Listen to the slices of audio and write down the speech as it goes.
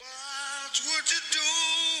What would you do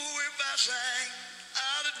if I sang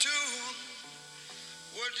out of tune?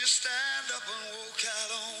 Would you stand up and walk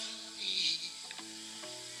out on me?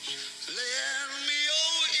 Lend me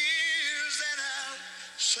your ears and I'll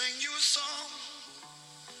sing you a song.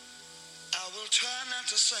 I will try not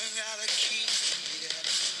to sing out of key. Yeah.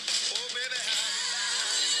 Oh, baby,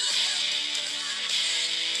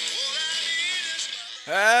 all I need is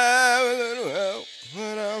Have a little help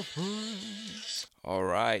when I'm free. All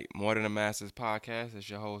right, More Than a Masters podcast. It's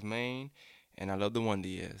your host Maine, and I love the Wonder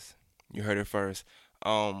Years. You heard it first.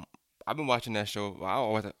 I've been watching that show. I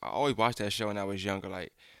always watched that show when I was younger,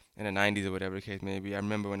 like in the '90s or whatever the case may be. I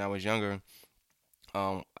remember when I was younger.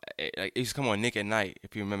 Um, it used to come on Nick at Night,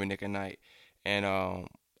 if you remember Nick at Night, and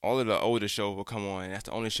all of the older shows would come on. And that's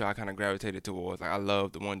the only show I kind of gravitated towards. Like I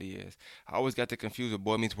love the Wonder Years. I always got to confuse with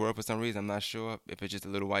Boy Meets World for some reason. I'm not sure if it's just a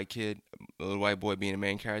little white kid, a little white boy being the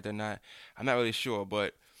main character or not. I'm not really sure,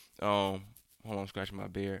 but hold on, I'm scratching my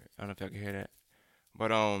beard. I don't know if y'all can hear that,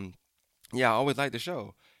 but yeah, I always liked the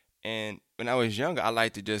show. And when I was younger, I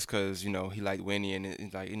liked it just because he liked Winnie, and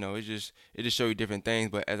it's like it just show you different things.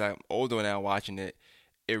 But as I'm older now watching it,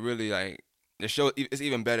 it really like the show. It's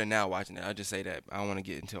even better now watching it. I just say that I don't want to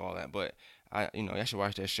get into all that, but I should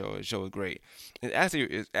watch that show. The show is great.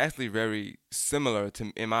 It's actually very similar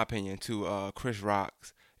to, in my opinion, to Chris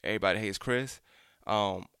Rock's Everybody Hates Chris.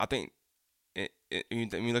 I think when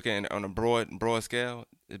you look at it on a broad scale,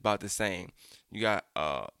 it's about the same. You got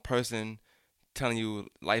a person telling you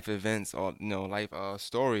life events or life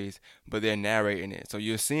stories, but they're narrating it. So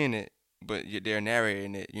you're seeing it, but they're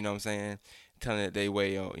narrating it. You know what I'm saying? Telling it their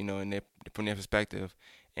way, or from their perspective.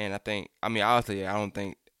 And I mean, honestly, I don't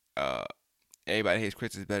think Everybody Hates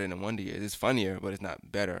Chris is better than Wonder Years. It's funnier, but it's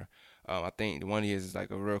not better. I think the Wonder Years is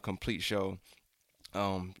like a real complete show,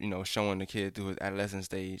 showing the kid through his adolescent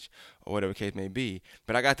stage or whatever the case may be.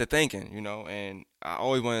 But I got to thinking, and I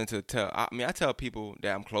always wanted to tell. I mean, I tell people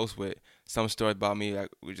that I'm close with some stories about me, like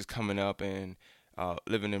we're just coming up and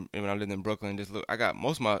living in when I lived in Brooklyn. Just look, I got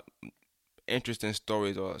most of my interesting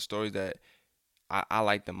stories or stories that I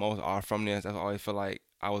like the most are from this. I always feel like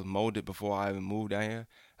I was molded before I even moved down here.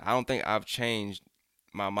 I don't think I've changed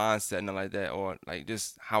my mindset and like that, or like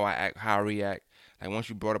just how I act, how I react. Like once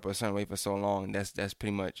you brought up a certain way for so long, that's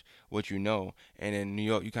pretty much what you know. And in New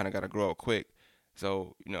York, you kind of got to grow up quick.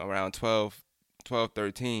 So around 12,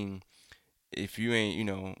 13, if you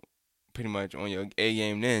ain't pretty much on your A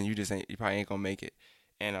game, then you probably ain't gonna make it.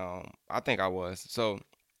 And I think I was. So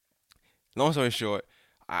long story short,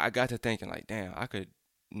 I got to thinking like, damn, I could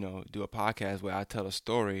do a podcast where I tell a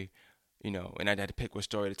story, and I had to pick what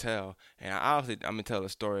story to tell. And I'm gonna tell a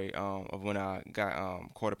story of when I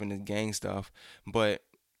got caught up in this gang stuff, but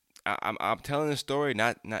I'm telling the story.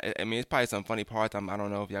 Not. I mean, it's probably some funny parts. I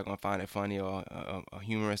don't know if y'all gonna find it funny or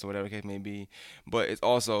humorous or whatever the case may be. But it's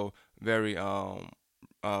also very uh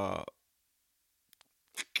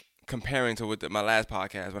comparing to my last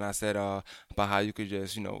podcast when I said about how you could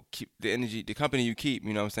just keep the energy, the company you keep,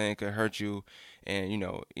 what I'm saying, could hurt you, and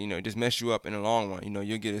just mess you up in the long run.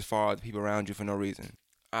 You'll get as far as the people around you for no reason.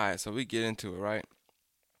 All right, so we get into it, right?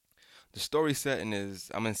 The story setting is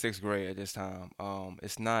I'm in sixth grade at this time.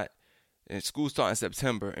 It's not. School starting in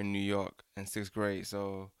September in New York in sixth grade,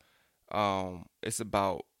 so it's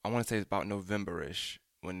about, I want to say it's about November-ish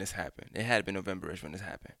when this happened. It had been November-ish when this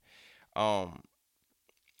happened. Um,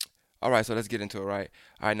 all right, so let's get into it, right?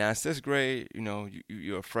 All right, now in sixth grade,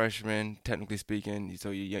 you're a freshman, technically speaking, so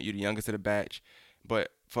you're the youngest of the batch. But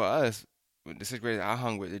for us, the sixth grade I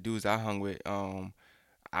hung with, the dudes I hung with, I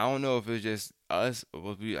don't know if it was just us, or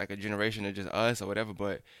was we like a generation of just us or whatever,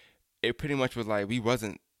 but it pretty much was like we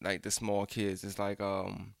wasn't like the small kids. It's like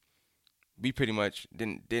we pretty much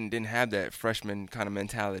didn't have that freshman kind of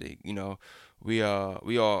mentality. We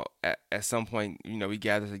all at some point we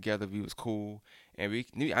gathered together. We was cool, and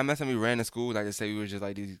I'm not saying we ran to school. Like I say, we were just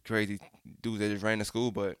like these crazy dudes that just ran to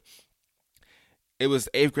school, but it was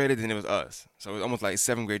eighth graders and it was us. So it was almost like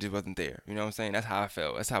seventh grade just wasn't there. You know what I'm saying? That's how I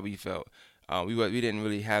felt. That's how we felt. We didn't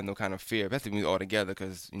really have no kind of fear, especially when we were all together,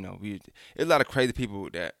 because there's a lot of crazy people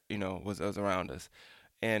that was around us,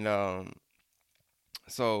 and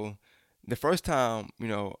so the first time,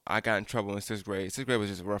 I got in trouble in sixth grade. Sixth grade was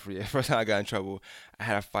just rough for you. The first time I got in trouble, I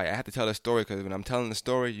had a fight. I had to tell a story because when I'm telling the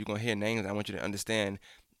story, you're gonna hear names. I want you to understand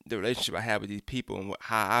the relationship I have with these people and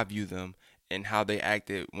how I view them and how they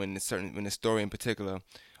acted when the story in particular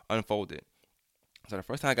unfolded. So the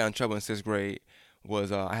first time I got in trouble in sixth grade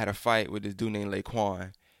was I had a fight with this dude named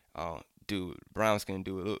Laquan. Dude, brown skin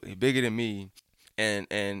dude, he bigger than me, and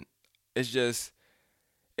it's just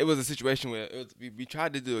it was a situation where we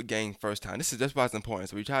tried to do a gang first time. That's why it's important.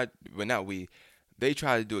 So we tried, but not we. they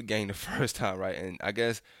tried to do a gang the first time, right? And I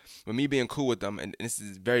guess with me being cool with them, and this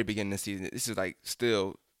is very beginning of the season. This is like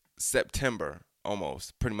still September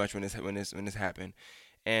almost, pretty much when this happened,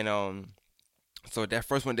 and so that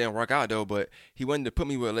first one didn't work out though. But he wanted to put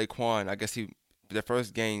me with Laquan. I guess the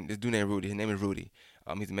first gang. This dude named Rudy. His name is Rudy.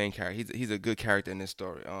 He's the main character. He's a good character in this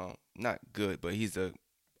story. Not good, but he's a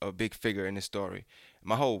big figure in this story.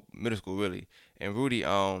 My whole middle school really. And Rudy,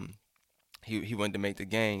 he wanted to make the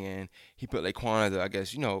gang, and he put Laquan as I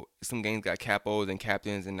guess some gangs got capos and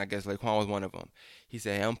captains, and I guess Laquan was one of them. He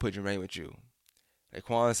said, "Hey, I'm putting Jermaine with you."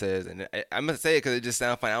 Laquan says, and I'm gonna say it because it just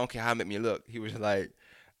sounds funny. I don't care how it make me look. He was like,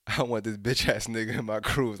 "I want this bitch ass nigga in my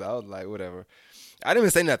crew." So I was like, whatever. I didn't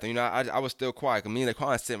even say nothing. I was still quiet. Cause me and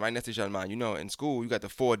Laquan sitting right next to each other. Mind, in school you got the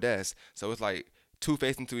four desks, so it's like two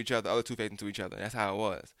facing to each other, the other two facing to each other. That's how it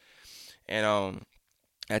was. And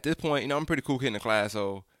at this point, I'm a pretty cool kid in the class,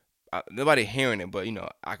 so nobody hearing it, but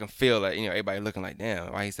I can feel that everybody looking like,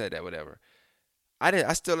 damn, why he said that, whatever.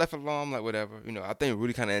 I still left it alone. I'm like, whatever. I think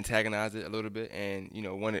Rudy kind of antagonized it a little bit, and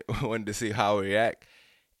wanted to see how it react.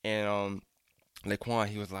 And Laquan,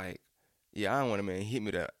 he was like, yeah, I don't want to, man. He hit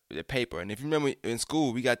me the paper. And if you remember in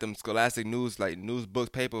school, we got them scholastic news, like news books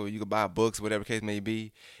paper where you could buy books, whatever case may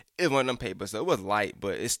be. It was one of them papers, so it was light,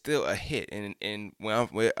 but it's still a hit. And when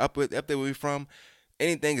up there where we from,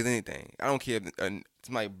 anything is anything. I don't care if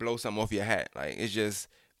somebody blow something off your hat. Like, it's just,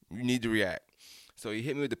 you need to react. So he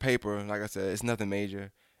hit me with the paper. Like I said, it's nothing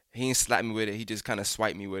major. He didn't slap me with it. He just kind of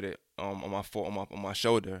swiped me with it on my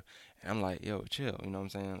shoulder. And I'm like, yo, chill. You know what I'm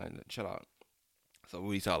saying? Like, chill out. So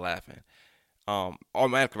Rudy started laughing.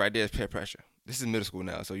 Automatically right there is peer pressure. This is middle school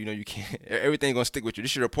now, so you can't. Everything gonna stick with you.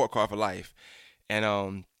 This is your report card for life.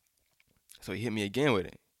 And so he hit me again with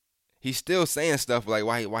it. He's still saying stuff like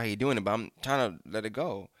why he doing it, but I'm trying to let it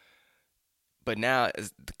go. But now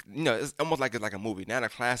it's almost like it's like a movie. Now the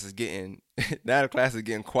class is getting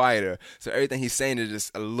quieter. So everything he's saying is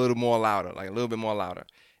just a little more louder, like a little bit more louder.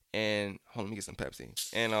 And hold on, let me get some Pepsi.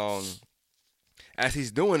 And as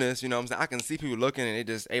he's doing this, what I'm saying, I can see people looking, and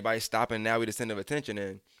everybody's stopping. Now we the center of attention,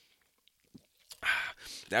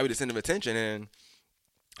 and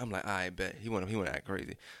I'm like, I bet he went act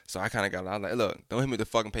crazy. So I kind of got. I was like, look, don't hit me with the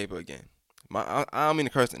fucking paper again. I don't mean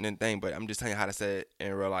to curse and anything, but I'm just telling you how to say it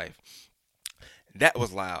in real life. That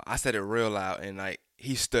was loud. I said it real loud, and like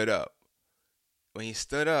he stood up. When he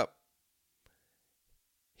stood up,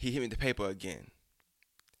 he hit me with the paper again.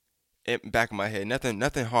 In back of my head,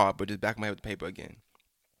 nothing hard, but just back of my head with the paper again.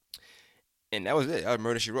 And that was it. That was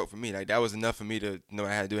Murder, She Wrote for me. Like, that was enough for me to know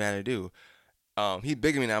what I had to do. He's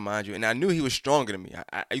bigger than me now, mind you, and I knew he was stronger than me.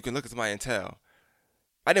 You can look at somebody and tell.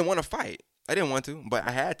 I didn't want to fight. I didn't want to, but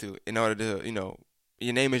I had to in order to,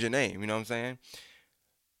 your name is your name. You know what I'm saying?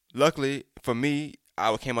 Luckily for me,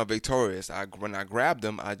 I came out victorious. When I grabbed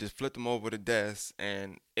him, I just flipped him over the desk,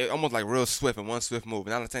 and it almost like real swift in one swift move.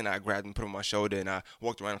 And I'm not saying that I grabbed him, put him on my shoulder, and I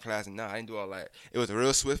walked around the class. And I didn't do all that. It was a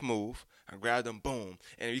real swift move. I grabbed him, boom,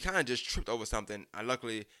 and he kind of just tripped over something.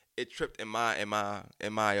 Luckily it tripped in my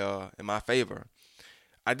favor.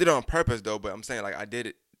 I did it on purpose though, but I'm saying like I did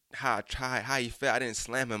it how he fell. I didn't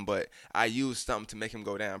slam him, but I used something to make him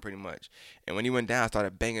go down pretty much. And when he went down, I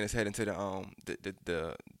started banging his head into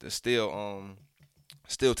the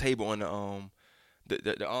steel table on the arm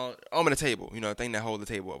of the table, the thing that holds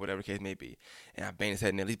the table up, whatever the case may be. And I banged his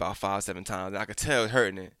head in at least about 5-7 times, and I could tell it was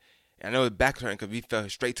hurting it. And I know his back was hurting because we fell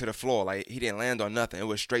straight to the floor. Like, he didn't land on nothing. It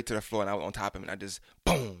was straight to the floor, and I was on top of him, and I just,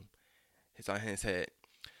 boom, hits on his head.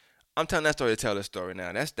 I'm telling that story to tell this story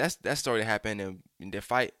now. That's that story that happened in the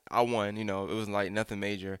fight. I won. It was like nothing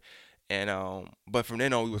major. And but from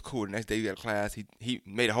then on, we was cool. The next day we got class. He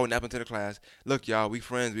made a whole nap into the class. Look, y'all, we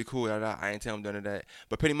friends. We cool. I ain't tell him none of that.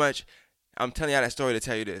 But pretty much, I'm telling y'all that story to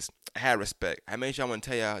tell you this. I had respect. I made sure I want to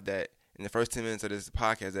tell y'all that in the first 10 minutes of this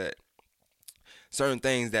podcast that certain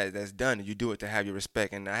things that's done, you do it to have your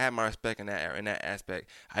respect. And I had my respect in that aspect.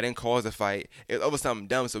 I didn't cause the fight. It was over something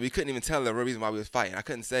dumb, so we couldn't even tell the real reason why we was fighting. I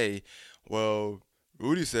couldn't say, well,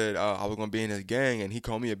 Rudy said I was gonna be in his gang and he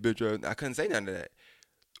called me a bitch. I couldn't say none of that.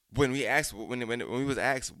 When we was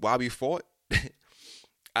asked why we fought,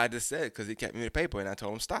 I just said because he kept me the paper, and I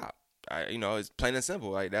told him stop. It's plain and simple.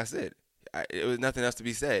 Like, that's it. It was nothing else to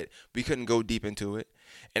be said. We couldn't go deep into it,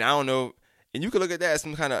 and I don't know. And you could look at that as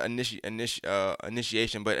some kind of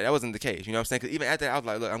initiation, but that wasn't the case. You know what I'm saying? Because even after that, I was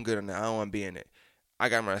like, look, I'm good on that. I don't want to be in it. I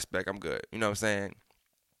got my respect. I'm good. You know what I'm saying?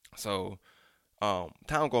 So,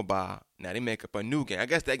 time go by. Now they make up a new gang. I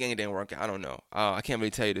guess that gang didn't work out. I don't know. I can't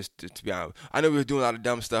really tell you this to be honest. I know we were doing a lot of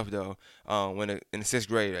dumb stuff though. In the 6th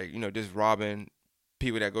grade, like, just robbing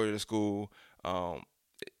people that go to the school.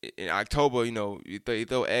 In October, you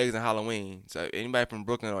throw eggs on Halloween. So anybody from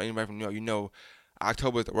Brooklyn or anybody from New York,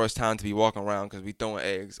 October is the worst time to be walking around because we throwing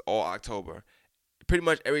eggs all October. Pretty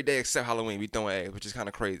much every day except Halloween, we throwing eggs, which is kind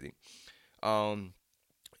of crazy. Um,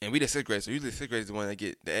 and we the sixth grade, so usually the sixth grade is the one that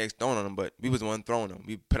get the eggs thrown on them, but we was the one throwing them.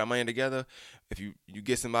 We put our money together. If you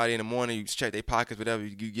get somebody in the morning, you check their pockets, whatever,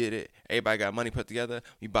 you get it. Everybody got money put together.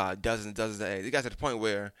 We buy dozens and dozens of eggs. It got to the point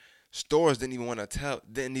where stores didn't even want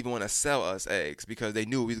to sell us eggs because they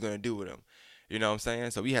knew what we was gonna do with them. You know what I'm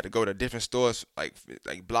saying? So we had to go to different stores like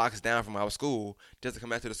blocks down from our school just to come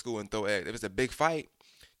back to the school and throw eggs. If it's a big fight,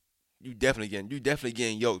 you definitely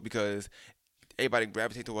getting yoked because everybody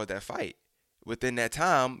gravitate towards that fight. Within that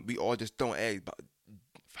time, we all just throwing eggs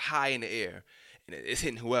high in the air, and it's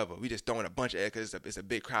hitting whoever. We just throwing a bunch of eggs because it's a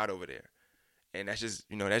big crowd over there, and that's just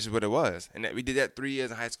what it was. And we did that 3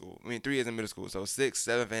 years in high school. 3 years in middle school. So 6th,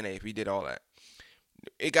 7th, and 8th, we did all that.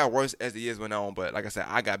 It got worse as the years went on, but like I said,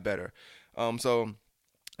 I got better. So,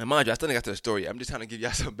 and mind you, I still didn't get to the story. I'm just trying to give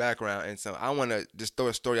y'all some background, and so I want to just throw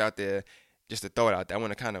a story out there, just to throw it out there. I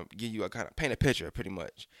want to kind of give you paint a picture, pretty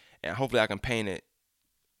much, and hopefully I can paint it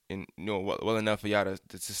in well enough for y'all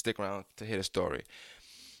to stick around to hear the story.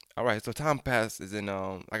 All right, so time passes, and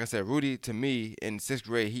like I said, Rudy to me in 6th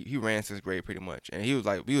grade, he ran 6th grade pretty much, and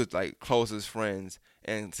we was like closest friends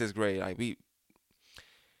in 6th grade. Like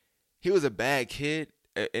he was a bad kid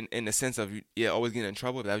in the sense of always getting in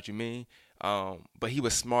trouble. If that's what you mean. But he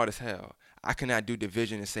was smart as hell. I could not do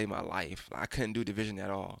division to save my life. I couldn't do division at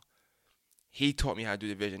all. He taught me how to do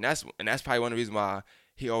division. That's probably one of the reasons why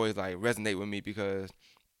he always like resonate with me, because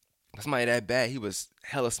somebody that bad, he was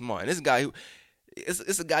hella smart. And this guy,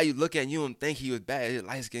 it's a guy you look at and you don't think he was bad. He's a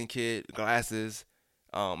light skinned kid, glasses.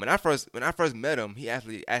 When I first met him, he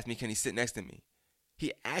actually asked me, can he sit next to me?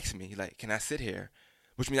 He asked me, like, can I sit here?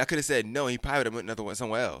 Which means I could have said no. He probably would have went another one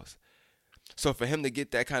somewhere else. So for him to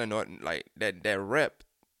get that kind of like that rep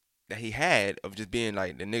that he had of just being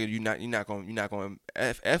like the nigga you're not going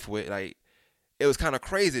f with, like, it was kind of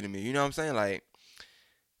crazy to me. You know what I'm saying? Like,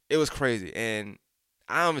 it was crazy. And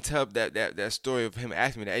I don't even tell that story of him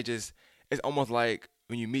asking me that. It's almost like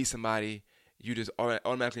when you meet somebody, you just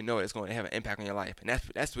automatically know it's going to have an impact on your life. And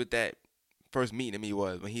that's what that first meeting to me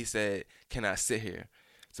was, when he said, "Can I sit here?"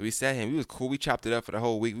 So we sat here. We was cool. We chopped it up for the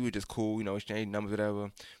whole week. We were just cool, exchanging numbers,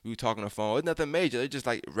 whatever. We were talking on the phone. It was nothing major. It's just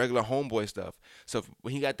like regular homeboy stuff. So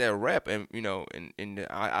when he got that rep, and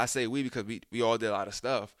I say we because we all did a lot of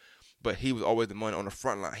stuff, but he was always the one on the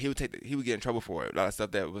front line. He would get in trouble for it. A lot of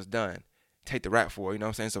stuff that was done, take the rap for it. You know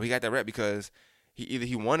what I'm saying? So he got that rep because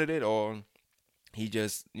he wanted it, or he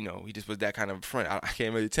just was that kind of friend. I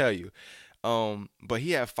can't really tell you. But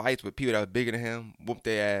he had fights with people that were bigger than him, whooped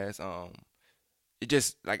their ass. It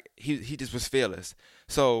just like he just was fearless.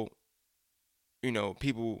 So,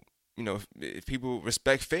 people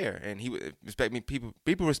respect fair, and he would respect me.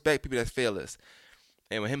 People respect people that's fearless.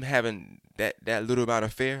 And with him having that little amount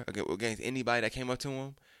of fear against anybody that came up to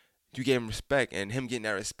him, you gave him respect, and him getting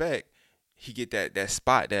that respect, he get that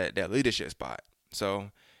spot, that leadership spot.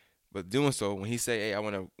 So, but doing so, when he say, "Hey, I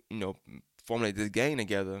want to formulate this gang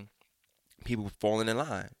together," people falling in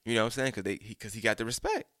line. You know what I'm saying? Because he got the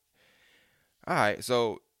respect. All right,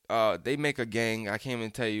 so they make a gang. I can't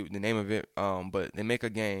even tell you the name of it, but they make a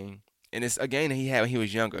gang, and it's a gang that he had when he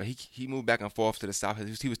was younger. He moved back and forth to the south.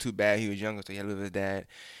 He was too bad. He was younger, so he had to live with his dad,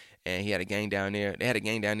 and he had a gang down there. They had a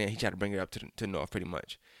gang down there. He tried to bring it up to the north, pretty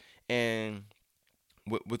much. And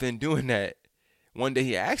within doing that, one day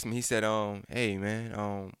he asked me. He said, "Hey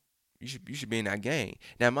man, you should be in that gang."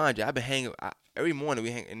 Now, mind you, I've been hanging every morning.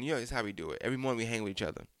 We hang in New York. Is how we do it. Every morning we hang with each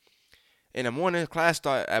other. In the morning, class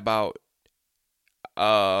start about.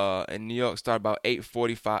 In New York, start about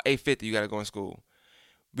 8:45, 8:50. You gotta go in school.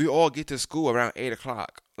 We all get to school around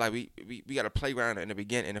 8:00. Like we got a playground in the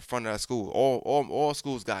beginning, in the front of our school. All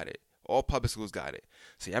schools got it. All public schools got it.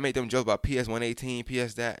 See, I made them jokes about PS 118,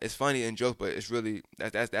 PS that. It's funny in jokes, but it's really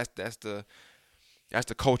that's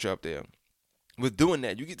the culture up there. With doing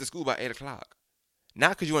that, you get to school by 8:00.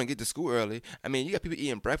 Not because you want to get to school early. I mean, you got people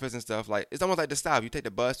eating breakfast and stuff. Like, it's almost like the South. You take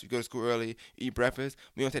the bus, you go to school early, eat breakfast.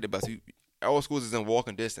 We don't take the bus. All schools is in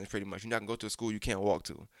walking distance, pretty much. You're not gonna go to a school you can't walk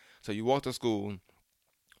to. So you walk to school,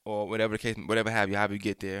 or whatever the case, whatever have you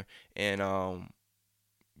get there, and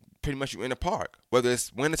pretty much you're in the park. Whether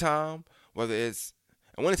it's wintertime, in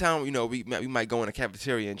wintertime, we might go in the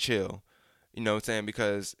cafeteria and chill. You know what I'm saying?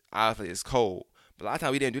 Because obviously it's cold. But a lot of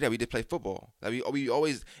times we didn't do that. We just play football. Like we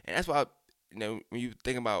always, and that's why when you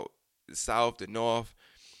think about the South, the North,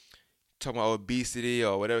 talking about obesity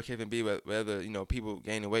or whatever it can be, whether people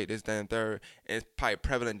gaining weight, this, that, and third. And it's probably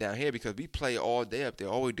prevalent down here because we play all day up there.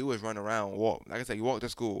 All we do is run around, walk. Like I said, you walk to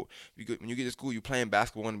school. When you get to school, you playing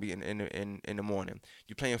basketball in the morning.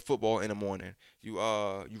 You playing football in the morning. You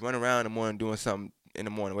run around in the morning doing something in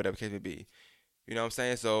the morning, whatever the case may be. You know what I'm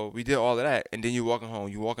saying? So we did all of that, and then you walking home.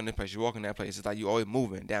 You walking this place. You walking that place. It's like you always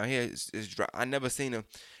moving. Down here, it's I never seen them.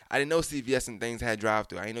 I didn't know CVS and things had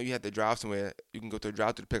drive-through. I didn't know you had to drive somewhere. You can go to a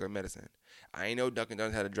drive-through to pick up medicine. I ain't know Dunkin'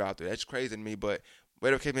 Donuts had a drive-through. That's crazy to me, but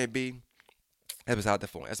whatever the case may be, that's beside the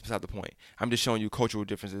point. That's beside the point. I'm just showing you cultural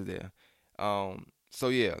differences there. So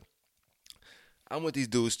yeah, I'm with these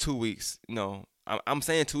dudes 2 weeks. I'm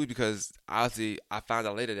saying 2 weeks because obviously I found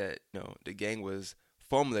out later that the gang was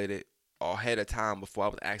formulated ahead of time before I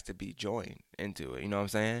was asked to be joined into it. You know what I'm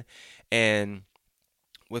saying? And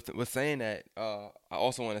with saying that, I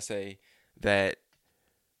also want to say that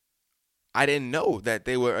I didn't know that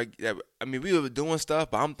they were. We were doing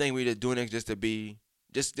stuff, but I'm thinking we were doing it just to be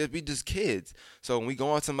just kids. So when we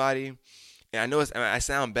go on somebody, and I know I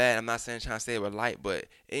sound bad. I'm not trying to say it with light, but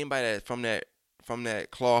anybody that from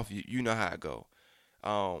that cloth, you know how it go.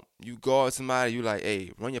 You go at somebody, you like,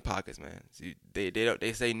 hey, run your pockets, man. See,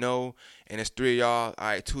 they say no, and it's 3 of y'all. All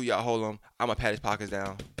right, 2 of y'all hold them. I'm gonna pat his pockets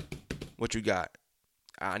down. What you got?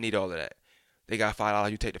 I need all of that. They got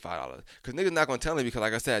 $5. You take the $5. Cause niggas not gonna tell me because,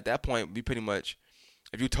 like I said, at that point, we pretty much,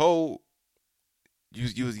 if you told,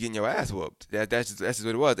 you was getting your ass whooped. That's just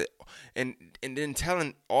what it was. And then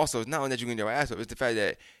telling also, it's not only that you getting your ass whooped. It's the fact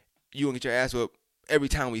that you gonna get your ass whooped every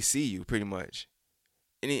time we see you, pretty much.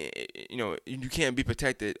 And you can't be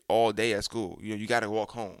protected all day at school. You gotta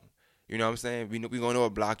walk home. You know what I'm saying? We gonna know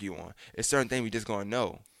what block you on. It's certain things we just gonna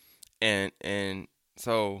know. And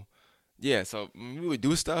so yeah, so when we would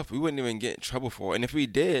do stuff, we wouldn't even get in trouble for it. And if we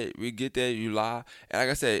did, we'd get there, you lie. And like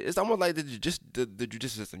I said, it's almost like the judicial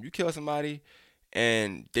system. You kill somebody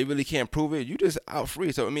and they really can't prove it, you just out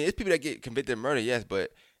free. So it's people that get convicted of murder, yes,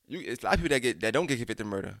 but it's a lot of people that don't get convicted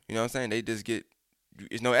of murder. You know what I'm saying? They just get,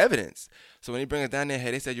 there's no evidence. So when they bring us down there,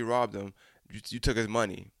 hey, they said you robbed them. You took his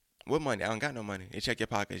money. What money? I don't got no money. They check your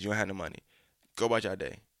pockets. You don't have no money. Go about your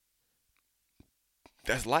day.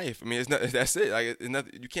 That's life. It's not. That's it. Like it's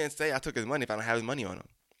nothing. You can't say I took his money if I don't have his money on him.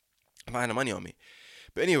 If I had the money on me.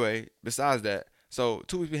 But anyway, besides that, so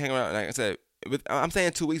 2 weeks we hang around. Like I said, I'm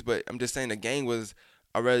saying 2 weeks, but I'm just saying the gang was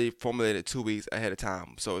already formulated 2 weeks ahead of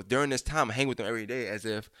time. So during this time, I hang with them every day as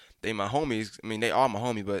if they my homies. They are my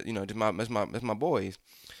homies, but that's my boys.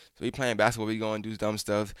 So we playing basketball, we going to do dumb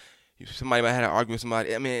stuff. Somebody might have an argument with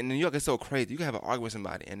somebody. In New York, it's so crazy. You can have an argument with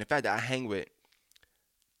somebody, and the fact that I hang with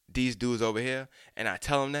these dudes over here, and I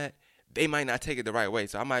tell them that, they might not take it the right way.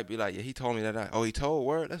 So I might be like, yeah, he told me that. He told?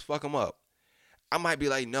 Word? Let's fuck him up. I might be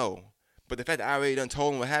like, no. But the fact that I already done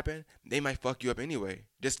told them what happened, they might fuck you up anyway.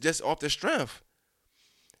 Just off the strength.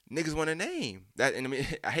 Niggas want a name.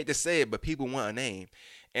 I hate to say it, but people want a name.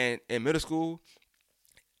 And in middle school,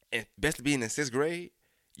 and best being in 6th grade,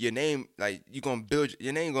 your name, like,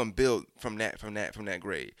 your name gonna build from that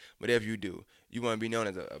grade. Whatever you do. You want to be known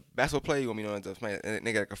as a basketball player. You want to be known as a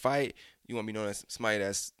nigga that can fight. You want to be known as somebody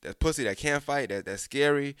that's pussy, that can't fight, that's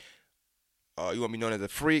scary. You want to be known as a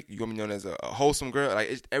freak. You want to be known as a wholesome girl.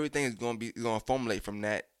 Like everything is going to formulate from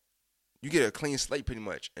that. You get a clean slate pretty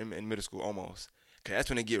much in middle school almost. Cause that's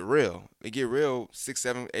when they get real. They get real 6th,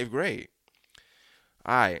 7th, 8th grade.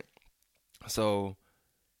 All right. So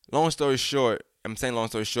long story short. I'm saying long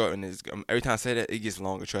story short, and every time I say that, it gets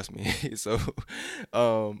longer. Trust me. So,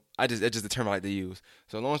 that's just the term I like to use.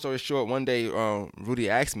 So, long story short, one day, Rudy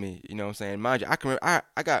asked me, you know what I'm saying? Mind you, I can remember,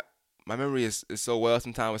 I got, my memory is so well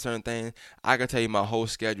sometimes with certain things. I can tell you my whole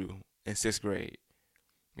schedule in 6th grade.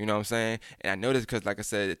 You know what I'm saying? And I know this because, like I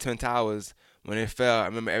said, the Twin Towers, when it fell, I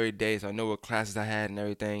remember every day, so I know what classes I had and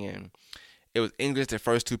everything. And it was English the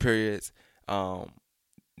first 2 periods.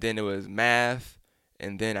 Then it was math.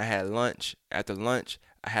 And then I had lunch. After lunch,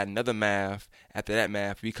 I had another math. After that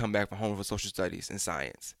math, we come back from home for social studies and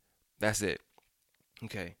science. That's it.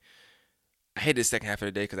 Okay. I hated the second half of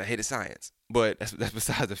the day because I hated science. But that's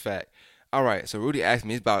besides the fact. All right. So Rudy asked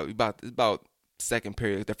me, it's about second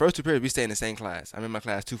period. The first 2 periods, we stay in the same class. I'm in my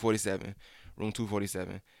class 247, room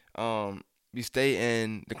 247. We stay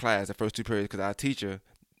in the class the first 2 periods because our teacher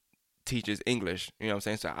teaches English. You know what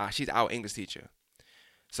I'm saying? So she's our English teacher.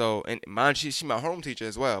 So, and mine, she's my home teacher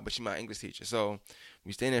as well, but she's my English teacher. So,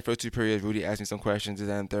 we stayed in the first 2 periods. Rudy asked me some questions, this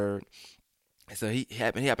and third. And so, he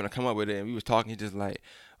happened to come up with it, and we was talking. He just like,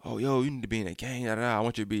 oh, yo, you need to be in a gang. I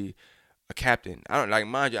want you to be a captain. I don't like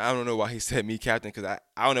mind you. I don't know why he said me captain because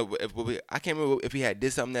I don't know if I can't remember if he had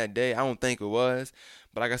did something that day. I don't think it was,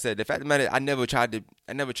 but like I said, the fact of the matter, I never tried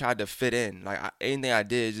to fit in. Like anything I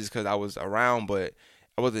did just because I was around, but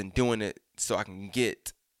I wasn't doing it so I can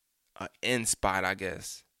get an end spot. I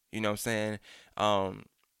guess you know what I'm saying. Um,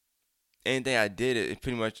 Anything I did, it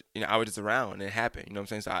pretty much I was just around and it happened. You know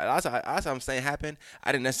what I'm saying. So that's what I'm saying happened.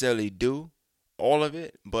 I didn't necessarily do all of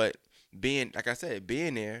it, but being like I said,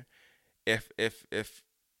 being there if if if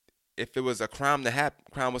if it was a crime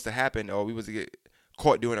was to happen, or we was to get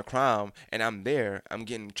caught doing a crime, and I'm there, I'm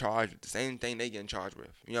getting charged with the same thing they getting charged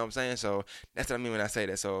with. You know what I'm saying? So that's what I mean when I say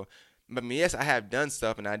that. So, but yes, I have done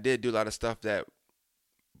stuff, and I did do a lot of stuff that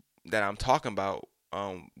I'm talking about.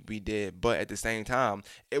 We did, but at the same time,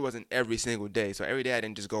 it wasn't every single day. So every day I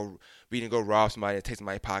didn't just go, we didn't go rob somebody or take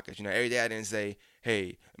somebody's pockets. Every day I didn't say,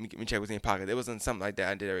 hey, let me check what's in your pocket. It wasn't something like that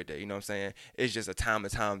I did every day. You know what I'm saying? It's just a time to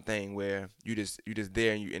time thing where you just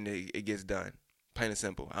there and it gets done. Plain and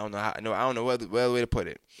simple. I don't know how. No, I don't know what other way to put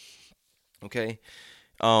it. Okay.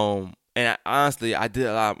 And honestly, I did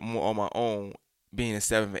a lot more on my own, being in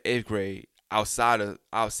seventh and eighth grade, outside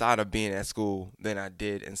of being at school than I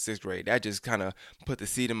did in sixth grade. That just kind of put the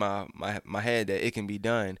seed in my head that it can be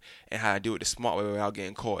done and how to do it the smart way without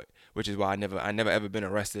getting caught. Which is why I never ever been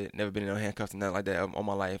arrested, never been in no handcuffs and nothing like that all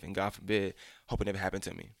my life, and God forbid, hope it never happened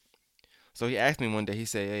to me. So he asked me one day. He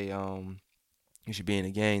said, "Hey, you should be in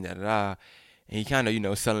a gang, da da da," and he kind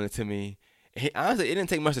of selling it to me. Honestly, it didn't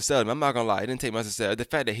take much to sell him. I'm not gonna lie, it didn't take much to sell. The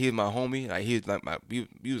fact that he was my homie, like he was like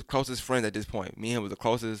we was closest friends at this point. Me and him was the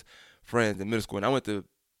closest friends in middle school, and I went to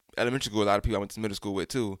elementary school. A lot of people I went to middle school with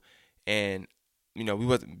too, and we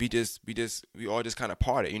wasn't we all just kind of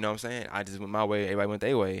parted. You know what I'm saying? I just went my way, everybody went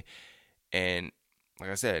their way, and like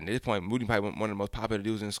I said, at this point, Moody probably one of the most popular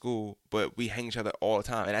dudes in school, but we hang each other all the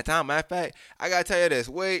time. And at the time, matter of fact, I gotta tell you this.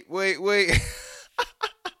 Wait. Wait,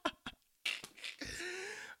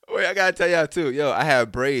 I gotta tell y'all too. Yo, I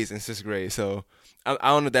had braids in sixth grade, so I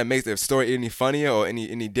don't know if that makes the story any funnier or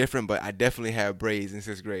any different, but I definitely had braids in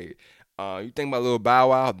sixth grade. You think about Lil Bow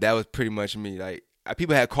Wow, that was pretty much me. Like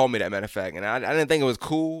people had called me that, matter of fact, and I didn't think it was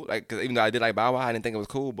cool. Like, cause even though I did like Bow Wow, I didn't think it was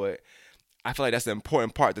cool, but I feel like that's the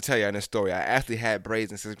important part to tell you in this story. I actually had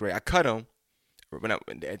braids in sixth grade. I cut them.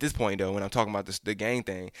 At this point though, when I'm talking about the gang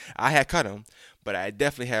thing, I had cut them, but I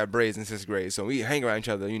definitely had braids in sixth grade. So we hang around each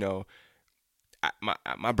other,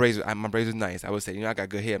 my braids was nice. I would say, I got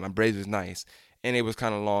good hair. My braids was nice, and it was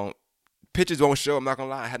kind of long. Pictures won't show. I'm not gonna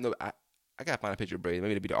lie. I gotta find a picture of braids.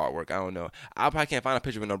 Maybe it'll be the artwork. I don't know. I probably can't find a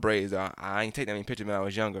picture with no braids. I ain't take that many pictures when I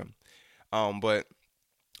was younger. But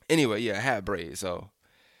anyway, yeah, I had braids. So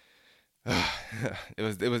it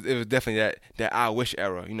was definitely that I wish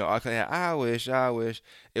era. I wish.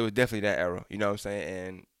 It was definitely that era. You know what I'm saying?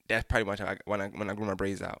 And that's pretty much when I grew my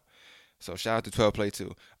braids out. So shout out to 12 Play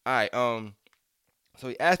too. All right. So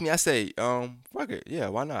he asked me. I say, fuck it. Yeah,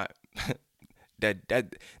 why not?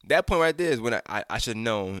 that point right there is when I should have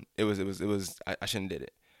known it was I shouldn't did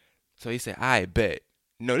it. So he said, I bet.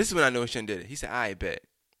 No, this is when I know he shouldn't did it. He said, I bet.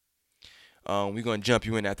 We gonna jump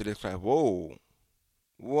you in after this class. Whoa.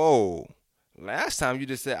 Last time you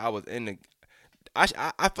just said I was in the. I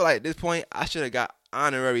feel like at this point I should have got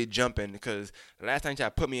honorary jumping because the last time you tried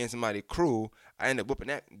to put me in somebody's crew, I ended up whooping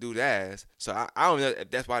that dude's ass. So I don't know if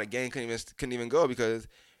that's why the game couldn't even go because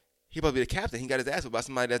he supposed to be the captain. He got his ass whooped by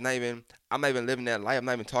somebody that's not even. I'm not even living that life. I'm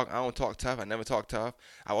not even talking. I don't talk tough. I never talk tough.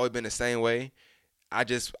 I've always been the same way. I'm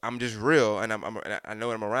just real, and I know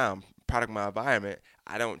what I'm around. Product of my environment.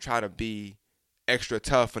 I don't try to be extra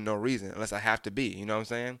tough for no reason unless I have to be. You know what I'm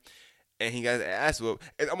saying? And he got his ass whooped.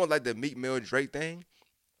 It's almost like the Meek Mill Drake thing,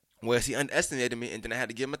 where he underestimated me, and then I had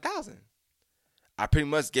to give him 1,000. I pretty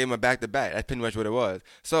much gave him a back to back. That's pretty much what it was.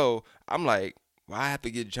 So I'm like, well, I have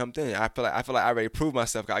to get jumped in. I feel like I already proved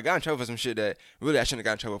myself. I got in trouble for some shit that really I shouldn't have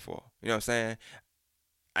got in trouble for. You know what I'm saying?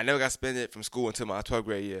 I never got suspended from school until my 12th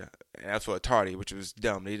grade year, and that's for a tardy, which was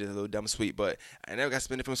dumb. They did a little dumb sweet, but I never got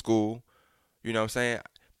suspended from school. You know what I'm saying?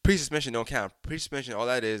 Pre-suspension don't count. Pre-suspension, all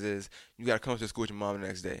that is you got to come to school with your mom the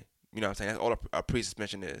next day. You know what I'm saying? That's all a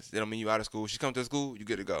pre-suspension is. They don't mean you out of school. She come to school, you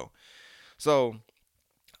get to go. So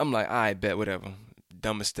I'm like, I bet, whatever.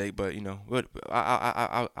 Dumb mistake, but what?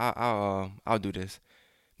 I'll do this.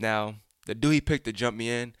 Now the dude he picked to jump me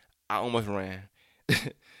in, I almost ran.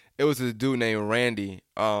 It was a dude named Randy,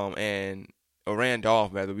 or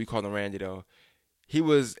Randolph, rather. We call him Randy though. He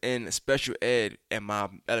was in special ed at my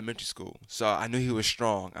elementary school, so I knew he was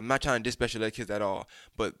strong. I'm not trying to diss special ed kids at all,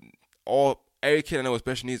 but every kid I know with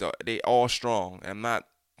special needs, they all strong. And I'm not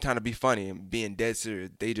trying to be funny and being dead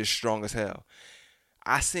serious. They just strong as hell.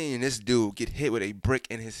 I seen this dude get hit with a brick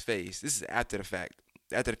in his face. This is after the fact.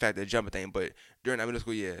 after the fact, the jumping thing, but during our middle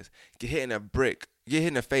school years, get hit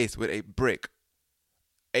in the face with a brick,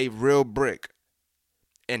 a real brick,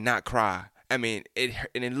 and not cry. I mean,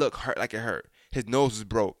 it looked hurt like it hurt. His nose was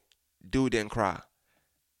broke. Dude didn't cry.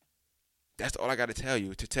 That's all I got to tell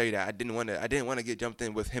you that I didn't want to get jumped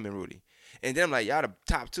in with him and Rudy. And then I'm like, y'all the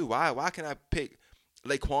top two. Why can't I pick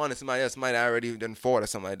Laquan and somebody else, somebody that already done fought or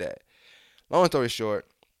something like that? Long story short,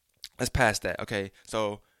 let's pass that. Okay,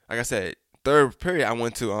 so like I said, third period I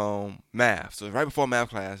went to math. So right before math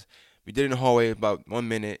class, we did it in the hallway about 1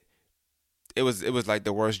 minute. It was like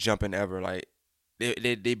the worst jumping ever. Like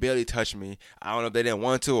they barely touched me. I don't know if they didn't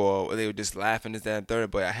want to or they were just laughing this, that, and third.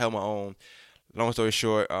 But I held my own. Long story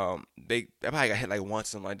short, they probably got hit like once,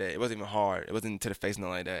 something like that. It wasn't even hard. It wasn't to the face,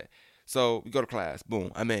 nothing like that. So we go to class. Boom,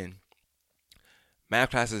 I'm in.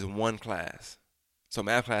 Math class is one class. So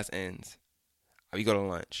math class ends. We go to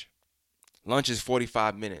lunch. Lunch is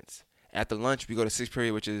 45 minutes. After lunch, we go to sixth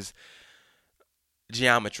period, which is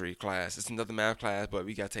geometry class. It's another math class, but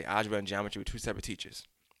we got to take algebra and geometry with two separate teachers.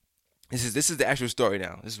 This is the actual story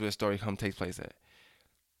now. This is where the story takes place at.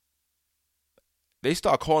 They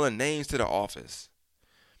start calling names to the office.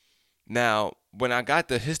 Now, when I got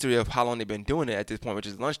the history of how long they've been doing it at this point, which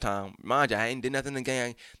is lunchtime, mind you, I ain't did nothing in the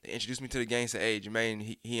gang. They introduced me to the gang, said, hey,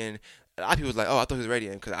 Jermaine, he and a lot of people was like, oh, I thought he was ready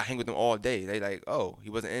in because I hang with him all day. They like, oh,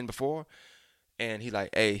 he wasn't in before? And he like,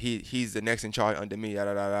 hey, he's the next in charge under me, da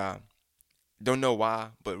da da da. Don't know why,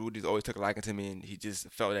 but Rudy's always took a liking to me, and he just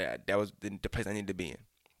felt that was the place I needed to be in.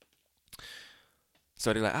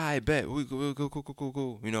 So they're like, I bet we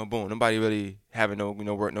cool. You know, boom. Nobody really having no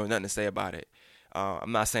work, nothing to say about it.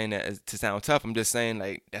 I'm not saying that to sound tough. I'm just saying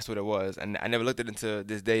like that's what it was. And I never looked at it until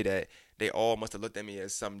this day that they all must have looked at me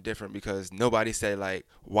as something different because nobody said like,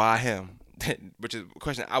 why him? Which is a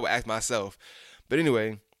question I would ask myself. But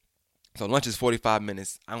anyway, so lunch is 45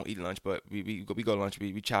 minutes. I don't eat lunch, but we go to lunch.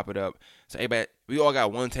 We chop it up. So everybody, we all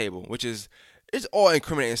got one table, which is it's all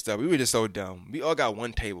incriminating stuff. We were just so dumb. We all got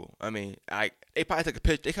one table. I mean, they probably took a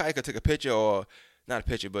picture. They probably could take a picture or not a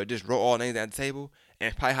picture, but just wrote all names at the table.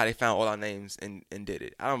 And probably how they found all our names and did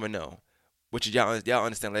it. I don't even know. Which y'all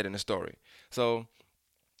understand later in the story. So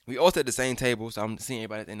we all sit at the same table. So I'm seeing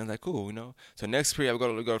everybody at the end. I'm like, cool, you know. So next period,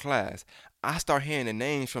 we go to class. I start hearing the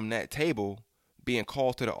names from that table being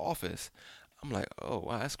called to the office. I'm like, oh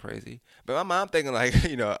wow, that's crazy. But my mom thinking like,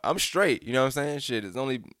 you know, I'm straight. You know what I'm saying? Shit, I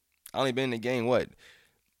only been in the game what,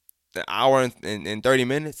 an hour and 30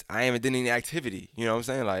 minutes. I ain't even did any activity. You know what I'm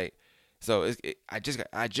saying? Like, so I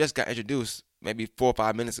just got introduced maybe 4 or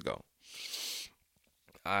 5 minutes ago.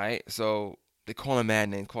 All right, so they calling mad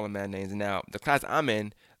names, and now the class I'm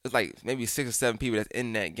in, it's like maybe 6 or 7 people that's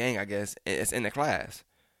in that gang, I guess, and it's in the class.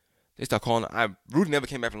 They start calling. Rudy never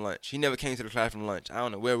came back from lunch. He never came to the class from lunch. I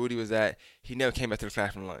don't know where Rudy was at. He never came back to the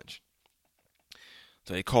class from lunch.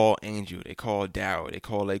 So they call Angel, they call Daryl, they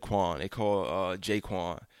call Laquan, they call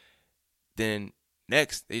Jaquan. Then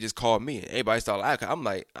next, they just called me. Everybody started laughing. I'm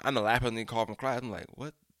like, I'm the last person they called from class. I'm like,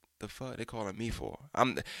 what the fuck they calling me for?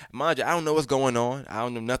 Mind you, I don't know what's going on. I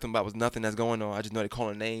don't know nothing about nothing that's going on. I just know they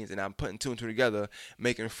calling names, and I'm putting 2 and 2 together,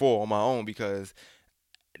 making 4 on my own because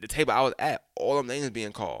the table I was at, all them names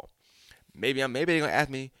being called. Maybe they're gonna ask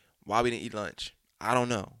me why we didn't eat lunch. I don't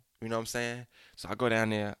know. You know what I'm saying? So I go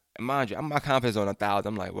down there, and mind you, my confidence on 1,000.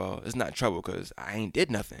 I'm like, well, it's not trouble because I ain't did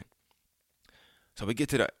nothing. So we get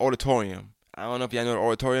to the auditorium. I don't know if y'all know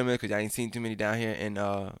what the auditorium is because I ain't seen too many down here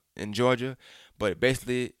in Georgia. But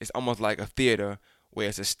basically, it's almost like a theater where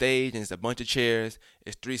it's a stage and it's a bunch of chairs.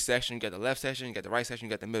 It's 3 sections. You got the left section, you got the right section, you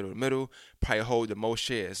got the middle. The middle probably hold the most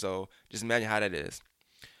chairs. So just imagine how that is.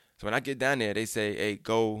 So when I get down there, they say, hey,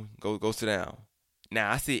 go sit down.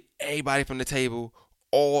 Now, I see everybody from the table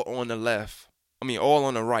all on the left. I mean, all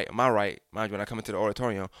on the right. My right, mind you, when I come into the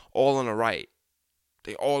auditorium, all on the right.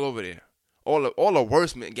 They all over there. All the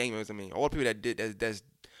worst gang members, all the people that's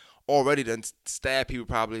already done stab people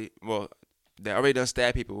probably, well, that already done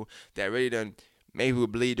stab people, that already done maybe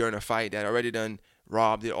would bleed during a fight, that already done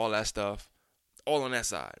robbed it, all that stuff, all on that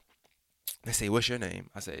side. They say, what's your name?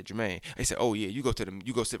 I said, Jermaine. They said, oh yeah, you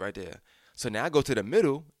go sit right there. So now I go to the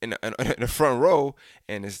middle in the front row,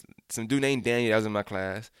 and there's some dude named Daniel that was in my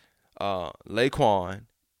class, Laquan,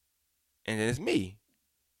 and then it's me.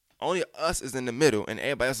 Only us is in the middle, and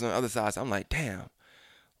everybody else is on the other side. So I'm like, damn,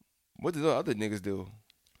 what did the other niggas do?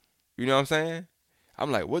 You know what I'm saying?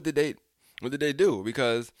 I'm like, what did they do?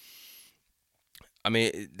 Because I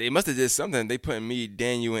mean, they must have did something. They put me,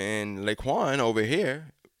 Daniel, and Laquan over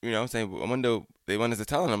here. You know what I'm saying? I wonder they wanted to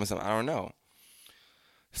tell them or something. I don't know.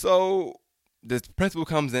 So the principal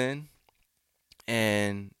comes in,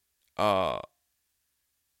 and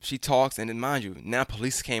she talks, and then mind you, now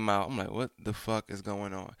police came out. I'm like, what the fuck is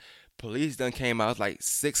going on? Police done came out, like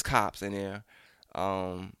 6 cops in there,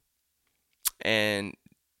 and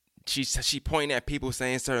she pointing at people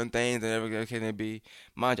saying certain things and whatever can it be.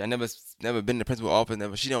 Mind you, I never been in the principal office.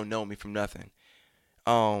 Never. She don't know me from nothing.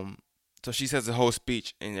 So she says the whole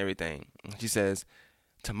speech and everything. She says,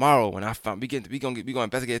 tomorrow when I find we gonna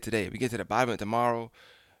investigate it today. We get to the bottom of it tomorrow.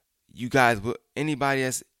 You guys will anybody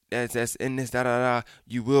that's in this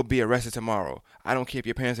you will be arrested tomorrow. I don't care if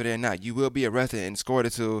your parents are there or not. You will be arrested and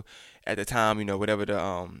escorted to at the time, whatever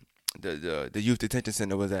the youth detention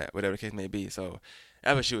center was at, whatever the case may be. So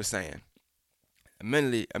that's what she was saying.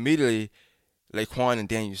 Immediately, Laquan and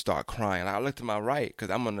Daniel start crying. Like, I looked to my right because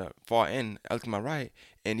I'm on the far end. I looked to my right,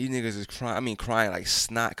 and these niggas is crying. I mean, crying like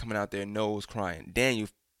snot coming out their nose, crying. Daniel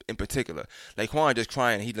in particular, Laquan just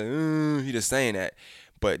crying. He he just saying that,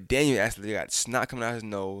 but Daniel actually got snot coming out his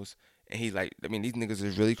nose, and he's like, I mean, these niggas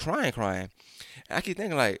is really crying. And I keep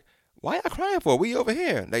thinking like, why y'all crying for? We over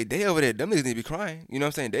here. Like, they over there. Them niggas need to be crying. You know what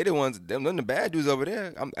I'm saying? They the ones, them the bad dudes over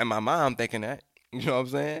there. And my mom thinking that. You know what I'm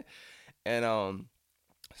saying? And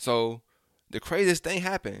so the craziest thing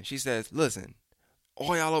happened. She says, listen,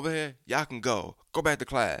 all y'all over here, y'all can go. Go back to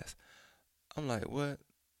class. I'm like, what?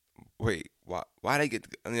 Wait, why they get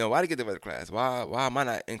why they get to go to class? Why am I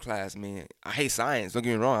not in class? I mean, I hate science. Don't get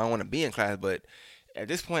me wrong. I don't want to be in class, but at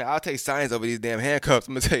this point, I'll take science over these damn handcuffs.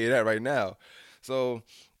 I'm gonna tell you that right now. So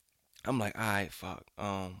I'm like, all right, fuck.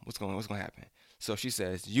 What's gonna happen? So she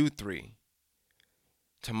says, you 3,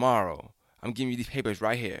 tomorrow, I'm giving you these papers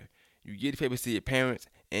right here. You get the papers to your parents,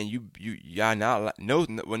 and y'all not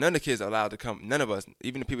none of the kids are allowed to come. None of us,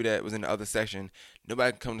 even the people that was in the other section,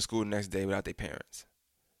 nobody can come to school the next day without their parents.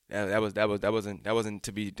 That wasn't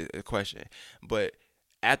to be the question. But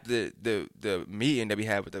at the meeting that we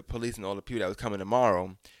had with the police and all the people that was coming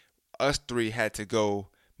tomorrow, us 3 had to go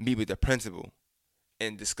meet with the principal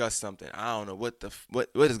and discuss something. I don't know what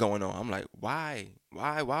is going on. I'm like, why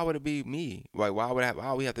would it be me? Like, why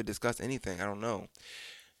would we have to discuss anything? I don't know.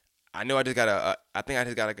 I know I think I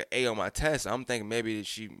just got like an A on my test. I'm thinking maybe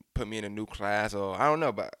she put me in a new class, or I don't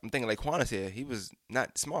know. But I'm thinking like Quantas here, he was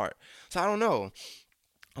not smart, so I don't know.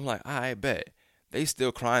 I'm like, I bet they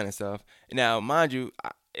still crying and stuff. Now, mind you,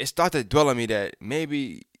 it started to dwell on me that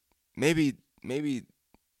maybe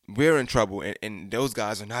we're in trouble and those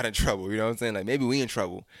guys are not in trouble. You know what I'm saying? Like, maybe we in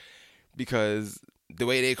trouble because the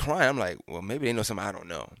way they cry, I'm like, well, maybe they know something I don't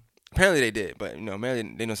know. Apparently they did, but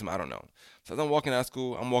maybe they know something I don't know. So as I'm walking out of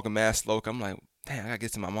school, I'm walking mad slow. I'm like, damn, I gotta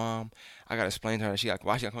get to my mom. I gotta explain to her why she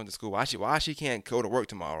gotta come to school. Why she can't go to work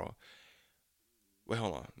tomorrow. Wait,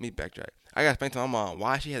 hold on. Let me backtrack. I gotta explain to my mom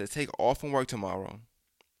why she had to take off from work tomorrow,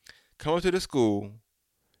 come up to the school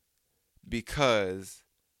because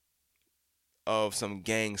of some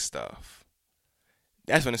gang stuff.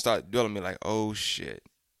 That's when it started dwelling me like, oh shit.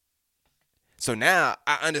 So now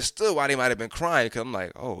I understood why they might have been crying, because I'm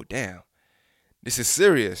like, oh damn, this is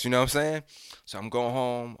serious. You know what I'm saying? So I'm going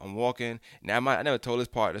home. I'm walking. Now I never told this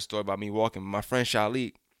part of the story about me walking. My friend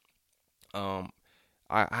Shalik,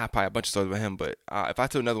 I have probably a bunch of stories about him, but if I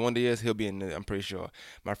told another one of these, he'll be in there, I'm pretty sure.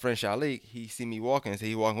 My friend Shalik, he see me walking, so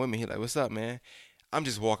he walking with me. He like, what's up, man? I'm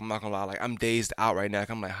just walking, I'm not gonna lie. Like, I'm dazed out right now.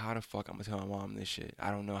 I'm like, how the fuck I'm gonna tell my mom this shit?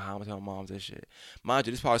 I don't know how I'm gonna tell my mom this shit. Mind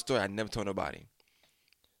you, this part of the story I never told nobody.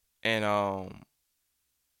 And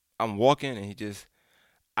I'm walking, and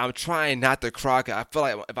I'm trying not to cry, 'cause I feel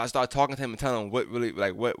like if I start talking to him and telling him what really,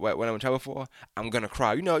 like, what I'm in trouble for, I'm gonna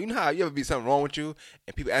cry. You know how you ever be something wrong with you,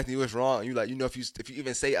 and people asking you what's wrong, and you like, if you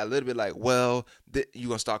even say a little bit like, well, you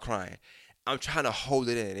gonna start crying. I'm trying to hold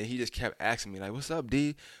it in, and he just kept asking me like, what's up,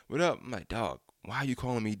 D? What up? I'm like, dog, why are you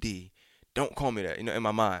calling me D? Don't call me that, in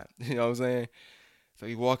my mind. You know what I'm saying? So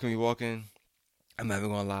we walking. I'm not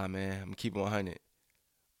even gonna lie, man. I'm gonna keep it 100.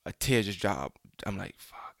 A tear just dropped. I'm like,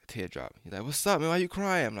 fuck, a tear dropped. He's like, what's up, man? Why you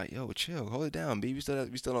crying? I'm like, yo, chill, hold it down, B. We still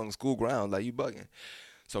on the school ground, like, you bugging.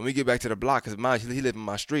 So when we get back to the block, because mind he lived in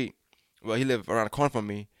my street. Well, he lived around the corner from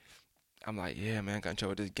me. I'm like, yeah, man, I got in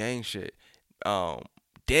trouble with this gang shit.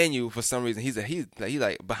 Daniel, for some reason, he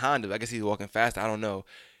like behind us. I guess he's walking faster. I don't know.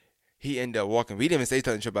 He ended up walking. We didn't even say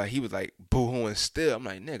something about. He was like boo-hooing still. I'm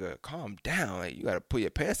like, nigga, calm down. Like, you gotta put your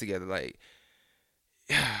pants together. Like,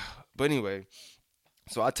 yeah. But anyway,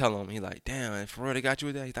 so I tell him. He like, damn, man, for real, they got you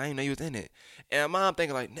with that. I didn't know you was in it. And my mom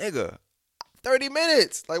thinking like, nigga, 30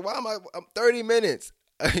 minutes. Like, why am I'm 30 minutes?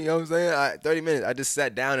 You know what I'm saying? 30 minutes. I just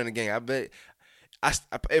sat down in the game. I bet. I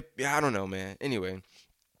don't know, man. Anyway,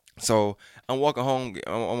 so I'm walking home.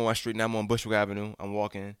 I'm on my street now. I'm on Bushwick Avenue. I'm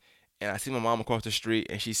walking, and I see my mom across the street,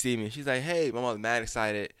 and she see me. She's like, "Hey," my mom's mad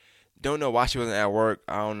excited Don't know why she wasn't at work.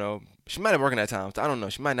 I don't know. She might have been working that time. So I don't know.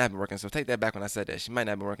 She might not have been working. So take that back when I said that. She might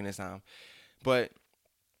not have been working this time. But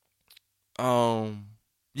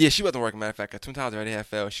yeah, she wasn't working. Matter of fact, 'cause Twin Towers already had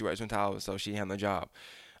failed. She worked at Twin Towers, so she had no job.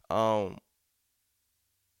 Um,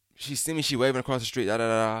 she see me. She waving across the street. Da da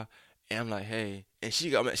da. Da. And I'm like, hey. And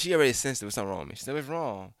she already sensed there was something wrong with me. She said, what's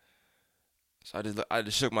wrong? So I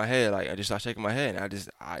just shook my head, like I just started shaking my head, and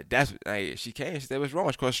that's like she came. She said, "What's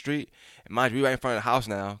wrong?" She crossed the street, and mind you, we right in front of the house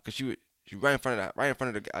now, cause she right in front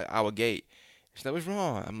of our gate. She said, "What's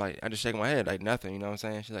wrong?" I'm like, I just shaking my head, like nothing, you know what I'm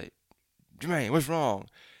saying? She's like, "Jermaine, what's wrong?"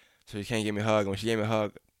 So she can't give me a hug, and when she gave me a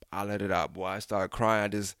hug, I let it out, boy. I started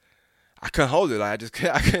crying. I couldn't hold it, like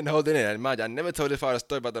I couldn't hold it in. And mind you, I never told this part of the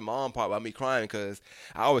story about the mom part about me crying, cause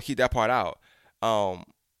I always keep that part out. Um,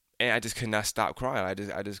 and I just could not stop crying.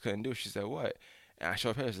 I just couldn't do it. She said, "What?" And I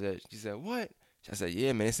showed her. She said, "What?" I said,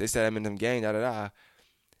 "Yeah, man. They said I'm in them gang, da da da."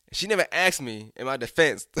 She never asked me, in my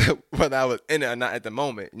defense, whether I was in it or not at the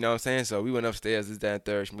moment. You know what I'm saying? So we went upstairs, this, that, and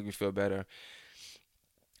third. She made me feel better.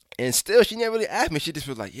 And still, she never really asked me. She just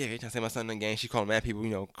was like, "Yeah, you trying to say my son in the gang?" She called mad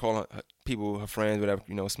people, calling her people, her friends, whatever,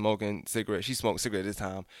 smoking cigarettes. She smoked cigarettes this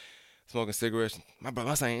time, smoking cigarettes.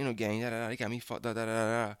 My son ain't in no gang, da da da. They got me fucked up, da da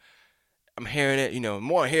da da. I'm hearing it,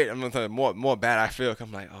 more I hear it, I'm gonna tell you more bad I feel.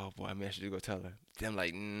 I'm like, oh boy, I should go tell her. Then I'm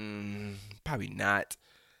like, probably not.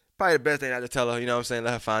 Probably the best thing not to tell her, you know what I'm saying?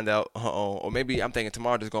 Let her find out her own. Or maybe I'm thinking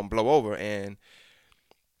tomorrow just gonna blow over and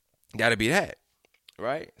gotta be that,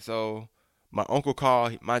 right? So my uncle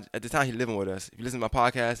called. At the time he living with us. If you listen to my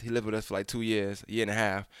podcast, he lived with us for like 2 years, a year and a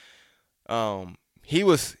half. He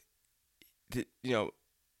was,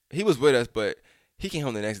 he was with us, but he came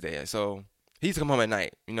home the next day. So he used to come home at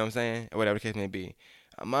night, you know what I'm saying? Or whatever the case may be.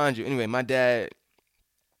 Mind you, anyway, my dad,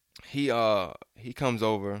 he comes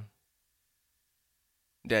over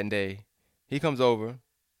that day. He comes over.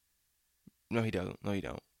 No, he doesn't. No, he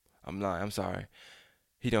don't. I'm lying. I'm sorry.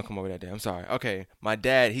 He don't come over that day. I'm sorry. Okay, my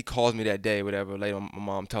dad, he calls me that day, whatever. Later, my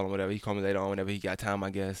mom told him whatever. He called me later on whenever he got time,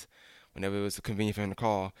 I guess. Whenever it was convenient for him to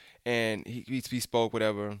call. And we spoke,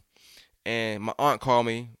 whatever. And my aunt called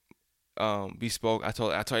me. We spoke. I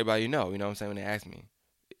told everybody you know what I'm saying, when they asked me.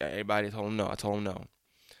 Everybody told him no. I told him no.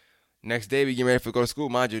 Next day we get ready to go to school.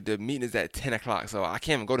 Mind you, the meeting is at 10 o'clock, so I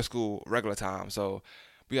can't even go to school regular time. So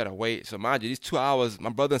we gotta wait. So mind you, these 2 hours,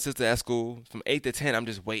 my brother and sister at school from 8 to 10. I'm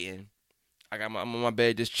just waiting. I'm on my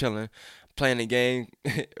bed just chilling, playing the game,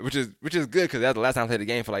 which is good because that's the last time I played the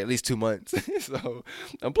game for like at least 2 months. So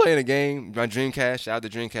I'm playing the game, my Dreamcast. Shout out to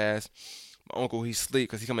Dreamcast. My uncle, he sleep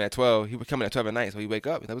because he coming at 12. He was coming at 12 at night, so he wake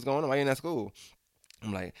up. He's like, "What's going on? Why you in that school?"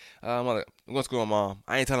 I'm like, I'm going to school with my mom.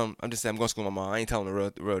 I ain't telling him. I'm just saying I'm going to school with my mom. I ain't telling him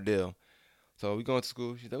the real deal. So we going to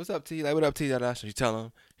school. She's like, "What's up, T?" Like, "What up, T?" Da da. So she tell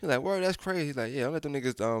him. He's like, "Word, that's crazy." He's like, "Yeah, don't let them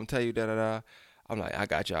niggas tell you da da da." I'm like, "I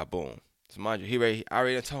got y'all." Boom. So mind you, I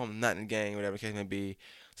already told him not in the gang, whatever the case may be.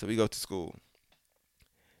 So we go to school.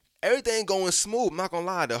 Everything going smooth. I'm not gonna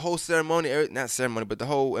lie. The whole ceremony, not ceremony, but the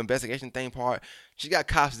whole investigation thing part. She got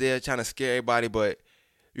cops there trying to scare everybody, but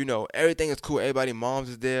everything is cool. Everybody, moms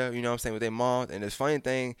is there. You know what I'm saying, with their moms. And the funny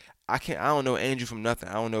thing, I don't know Andrew from nothing.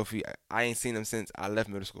 I don't know if I ain't seen him since I left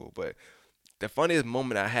middle school. But the funniest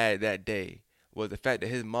moment I had that day was the fact that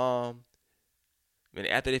his mom, and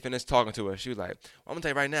after they finished talking to her, she was like, "I'm gonna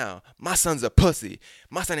tell you right now, my son's a pussy.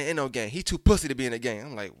 My son ain't in no gang. He too pussy to be in a gang."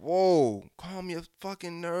 I'm like, "Whoa, calm your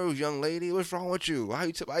fucking nerves, young lady. What's wrong with you? Why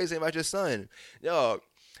you saying about your son?" Yo,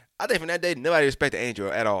 I think from that day, nobody respected Angel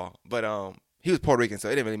at all. But he was Puerto Rican, so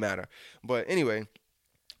it didn't really matter. But anyway,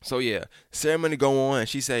 so yeah, ceremony go on, and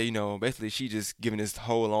she said, basically she just giving this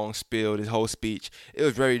whole long spiel, this whole speech. It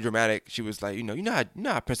was very dramatic. She was like, you know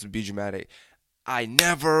how Prince would be dramatic. "I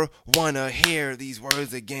never want to hear these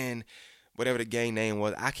words again." Whatever the gang name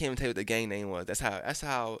was. I can't even tell you what the gang name was. That's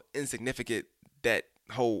how insignificant that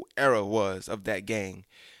whole era was of that gang.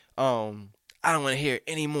 "I don't want to hear it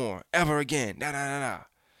anymore, ever again. Da da da da."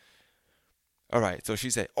 All right, so she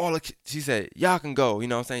said, "Y'all can go." You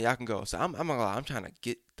know what I'm saying? Y'all can go. So I'm not gonna lie, I'm trying to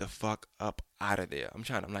get the fuck up out of there. I'm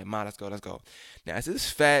like, "Ma, let's go. Now, it's this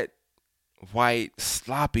fat, white,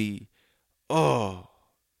 sloppy,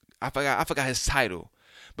 I forgot his title.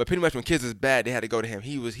 But pretty much when kids was bad, they had to go to him.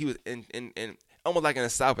 He was in almost like in the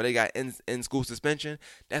South, but they got in school suspension.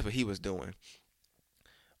 That's what he was doing.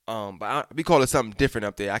 We call it something different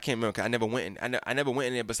up there. I can't remember. 'Cause I never went in. I never went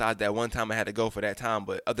in there besides that one time I had to go for that time.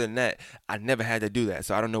 But other than that, I never had to do that.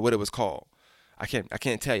 So I don't know what it was called. I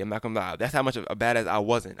can't tell you. I'm not gonna lie. That's how much of a badass I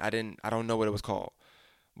wasn't. I don't know what it was called.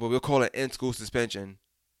 But we'll call it in school suspension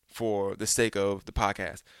for the sake of the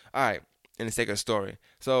podcast. All right, in the sake of the story.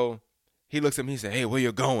 So he looks at me. He said, "Hey, where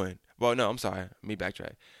you going?" Well, no, I'm sorry. Let me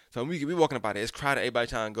backtrack. So we walking up out there. It's crowded. Everybody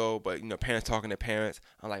trying to go, but parents talking to parents.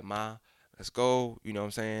 I'm like, Ma, let's go. You know what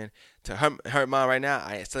I'm saying? To her mom right now,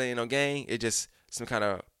 I still ain't no game. It's just some kind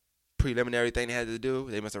of preliminary thing they had to do.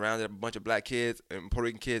 They must have rounded up a bunch of black kids and Puerto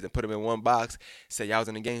Rican kids and put them in one box. Said y'all was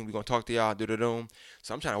in the game. We gonna talk to y'all. Do.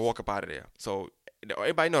 So I'm trying to walk up out of there. So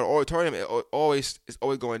everybody know the auditorium is always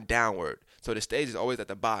going downward. So the stage is always at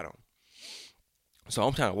the bottom. So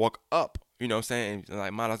I'm trying to walk up. You know what I'm saying? And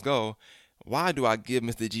like, Ma, let's go. Why do I give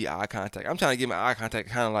Mr. G eye contact? I'm trying to give him eye contact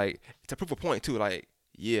kind of like to prove a point too. Like,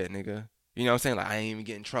 yeah, nigga. You know what I'm saying? Like, I ain't even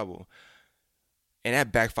get in trouble. And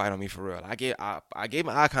that backfired on me for real. I gave him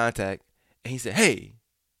eye contact, and he said, "Hey,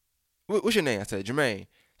 what's your name?" I said, "Jermaine."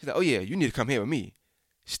 He's like, "Oh yeah, you need to come here with me.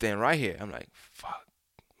 Stand right here." I'm like, "Fuck,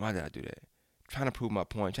 why did I do that?" Trying to prove my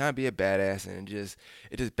point, trying to be a badass, and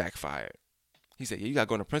it just backfired. He said, "Yeah, you gotta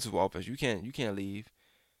go in the principal's office. You can't leave."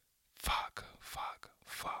 Fuck.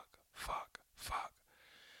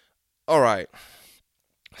 All right.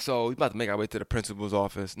 So we about to make our way to the principal's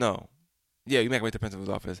office. No. Yeah, we make our way to the principal's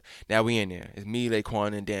office. Now we in there. It's me,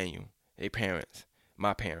 Laquan, and Daniel. They parents.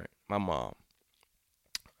 My parent. My mom.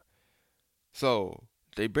 So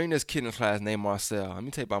they bring this kid in class named Marcel. Let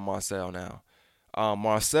me tell you about Marcel now.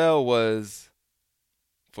 Marcel was,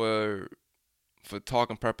 for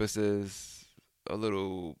talking purposes, a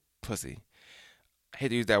little pussy. I hate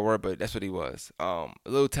to use that word, but that's what he was. A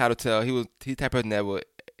little tattletale. He the type of person that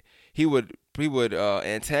would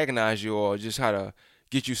antagonize you or just try to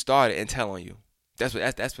get you started and tell on you. That's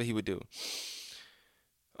what he would do.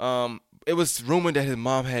 It was rumored that his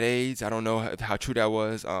mom had AIDS. I don't know how true that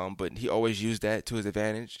was. But he always used that to his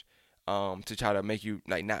advantage. To try to make you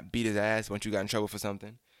like not beat his ass once you got in trouble for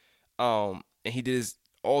something. And he did this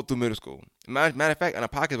all through middle school. Matter of fact, on a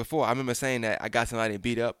podcast before, I remember saying that I got somebody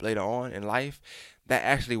beat up later on in life. That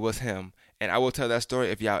actually was him. And I will tell that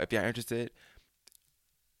story if y'all interested.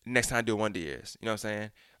 Next time I do Wonder Years. You know what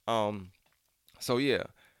I'm saying? So yeah.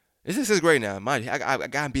 This is 6th grade now. Mind you, I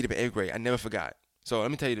got him beat up in 8th grade. I never forgot. So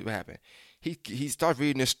let me tell you what happened. He starts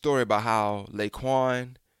reading this story about how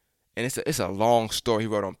Laquan, and it's a long story he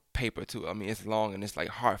wrote on paper too. I mean, it's long and it's like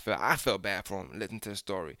heartfelt. I felt bad for him listening to the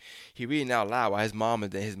story. He reading out loud while his mom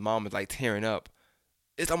is like tearing up.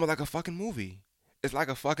 It's almost like a fucking movie. It's like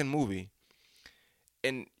a fucking movie.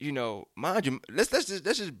 And mind you, let's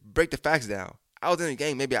just break the facts down. I was in the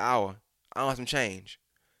game maybe an hour. I don't have some change.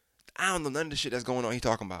 I don't know none of the shit that's going on he's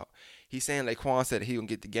talking about. He's saying Laquan said that he gonna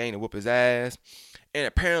get the gang to whoop his ass. And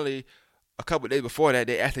apparently a couple of days before that,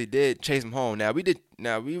 they actually did chase him home. Now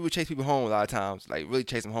we would chase people home a lot of times, like really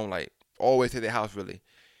chase them home, like all the way to their house really.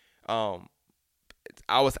 I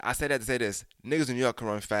said that to say this. Niggas in New York can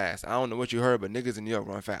run fast. I don't know what you heard, but niggas in New York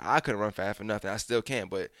run fast. I couldn't run fast for nothing. I still can't,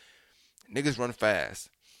 but niggas run fast.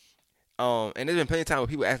 And there's been plenty of times where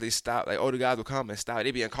people actually stop, like older guys will come and stop.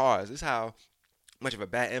 They be in cars. This is how much of a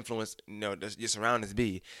bad influence, your surroundings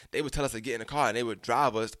be. They would tell us to get in the car and they would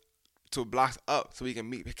drive us to blocks up so we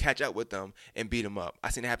can catch up with them and beat them up.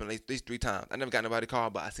 I seen it happen at least 3 times. I never got nobody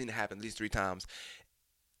car, but I seen it happen at least 3 times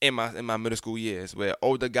in my middle school years where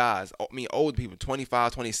older guys, older people,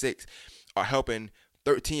 25, 26, are helping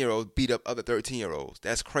 13-year-olds beat up other 13-year-olds.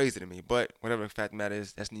 That's crazy to me. But whatever the fact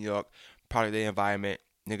matters, that's New York, part of their environment.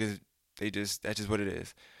 Niggas, that's just what it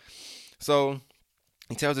is. So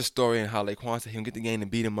he tells the story and how Laquan said he can get the game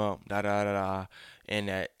and beat him up, and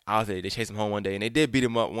that they chased him home one day, and they did beat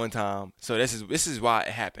him up one time. So this is why it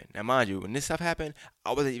happened. Now, mind you, when this stuff happened,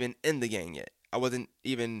 I wasn't even in the gang yet. I wasn't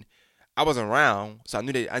around, so I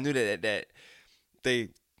knew that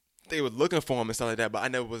they were looking for him and stuff like that, but I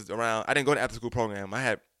never was around. I didn't go to after school program.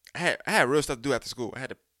 I had real stuff to do after school. I had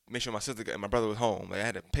to make sure my sister and my brother was home. Like I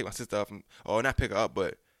had to pick my sister up, or not pick her up,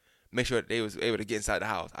 but make sure that they was able to get inside the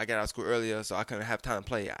house. I got out of school earlier, so I couldn't have time to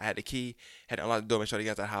play. I had the key, had to unlock the door, make sure they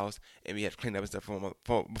got inside the house, and we had to clean up and stuff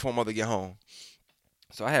before mother get home.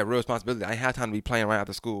 So I had real responsibility. I didn't have time to be playing around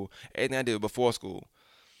after school. Everything I did was before school.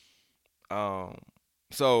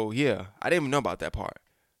 So yeah, I didn't even know about that part.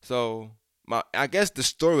 So I guess the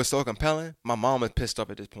story was so compelling. My mom was pissed off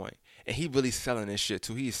at this point, and he really selling this shit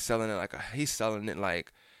too. He's selling it like he sold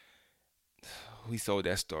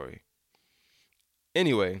that story.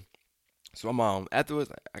 Anyway, so my mom afterwards,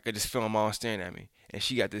 I could just feel my mom staring at me, and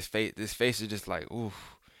she got this face. This face is just like,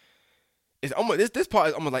 oof. It's almost this part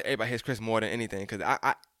is almost like everybody hates Chris more than anything. Cause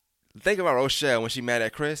I think about Rochelle when she mad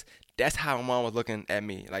at Chris. That's how my mom was looking at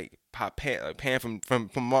me, like Pam from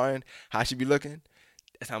Martin, how she be looking.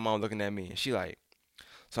 That's how my mom looking at me, and she like,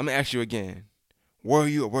 so I'm gonna ask you again, were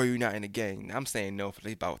you or were you not in the gang? And I'm saying no for at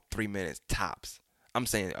least about 3 minutes tops. I'm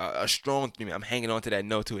saying a strong 3 minutes. I'm hanging on to that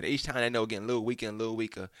no too, and each time that no getting a little weaker and a little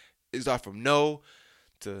weaker. It's off from no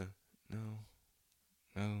to no,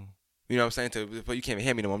 no. You know what I'm saying? But you can't even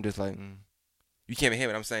hear me no more. I'm just like, you can't even hear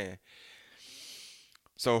what I'm saying.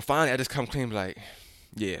 So finally, I just come clean, like,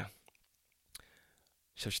 yeah.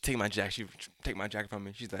 So she take my jacket. She take my jacket from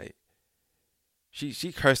me. She's like,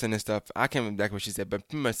 she cursing and stuff. I can't remember exactly what she said, but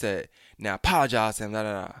pretty much said, now apologize to him, da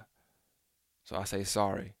da da. So I say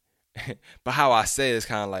sorry. But how I say it is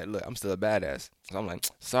kind of like, look, I'm still a badass. So I'm like,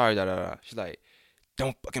 sorry, da da da. She's like,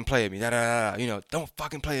 don't fucking play with me, da da da. You know, don't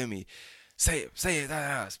fucking play with me. Say it, da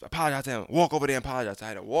da da. Apologize to him. Walk over there and apologize. So I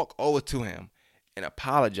had to walk over to him and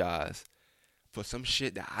apologize for some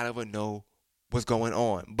shit that I don't even know was going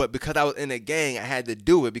on. But because I was in a gang, I had to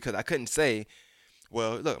do it because I couldn't say,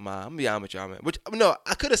 well, look, ma, I'm gonna be honest with y'all, man. Which, no,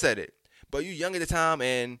 I could have said it, but you young at the time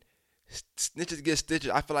and snitches get stitches.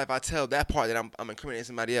 I feel like if I tell that part that I'm incriminating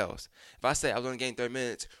somebody else. If I say I was on the game 30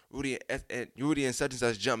 minutes, Rudy and such and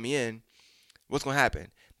such jumped me in, what's gonna happen?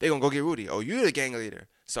 They gonna go get Rudy. Oh, you're the gang leader,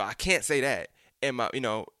 so I can't say that. And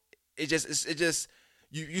it just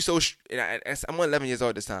you so and I'm 11 years old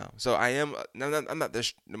at this time, so I'm not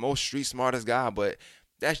the most street smartest guy, but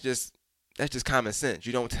that's just common sense.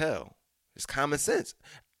 You don't tell. It's common sense.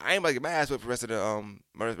 I ain't about to get my ass whipped for the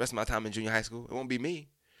rest of my time in junior high school. It won't be me.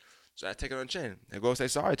 So I take it on the chin and go say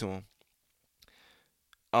sorry to him.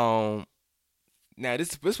 Now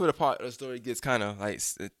this where the part of the story gets kind of like,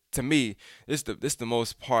 to me, this the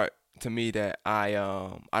most part to me that I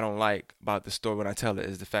don't like about the story when I tell it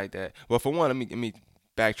is the fact that, well, for one, let me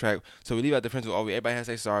backtrack. So we leave out the principal office. Everybody has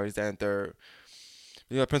to say sorry. It's that and third.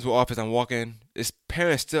 We leave out the principal office. I'm walking. His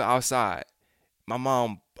parents still outside. My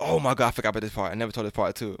mom, oh my God, I forgot about this part. I never told this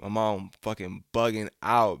part too. My mom fucking bugging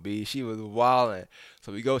out, B. She was wilding.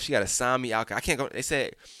 So we go, she got to sign me out. I can't go. They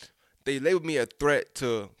said, they labeled me a threat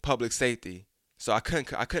to public safety. So I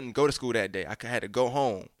couldn't go to school that day. I had to go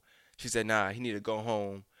home. She said, nah, he need to go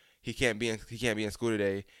home. He can't be in school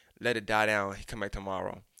today. Let it die down. He come back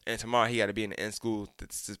tomorrow. And tomorrow he got to be in the in school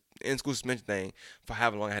suspension thing for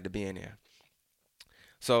however long I had to be in there.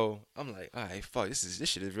 So I'm like, all right, fuck, this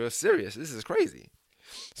shit is real serious. This is crazy.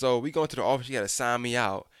 So we go into the office. She got to sign me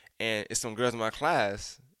out, and it's some girls in my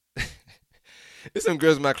class. It's some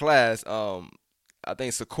girls in my class. I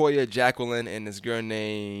think Sequoia, Jacqueline, and this girl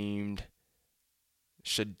named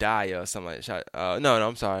Shadiah or something like that. No,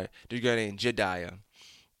 I'm sorry. This girl named Jediah.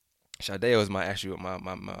 Shadiah was my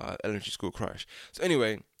elementary school crush. So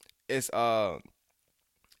anyway, it's dumb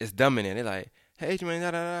in there. They're like, hey, Jermaine, da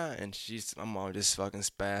da da, and my mom just fucking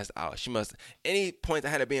spazzed out. She must, any point that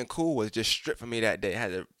had to being cool was just stripped from me that day. I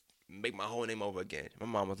had to make my whole name over again. My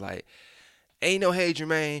mom was like, ain't no hey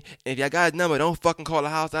Jermaine, if y'all got his number, don't fucking call the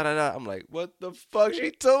house, da da da. I'm like, what the fuck she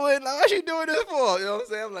doing? Why she doing this for? You know what I'm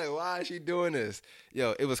saying? I'm like, why is she doing this?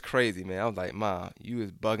 Yo, it was crazy, man. I was like, Ma, you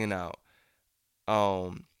was bugging out.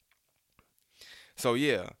 So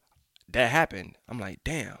yeah, that happened. I'm like,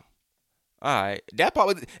 damn. All right, that part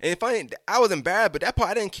was, and funny, I was embarrassed, but that part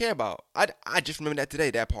I didn't care about. I just remember that today,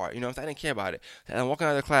 that part, you know what I'm saying? I didn't care about it. And I'm walking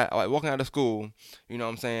out of the class, like walking out of school, you know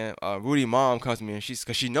what I'm saying? Rudy's mom comes to me, and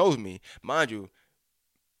cause she knows me, mind you.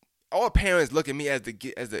 All parents look at me as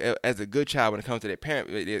a good child when it comes to their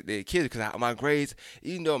kids, because my grades,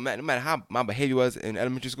 even though no matter how my behavior was in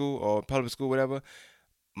elementary school or public school, whatever,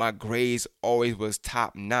 my grades always was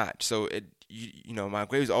top notch. So my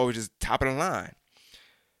grades always just top of the line.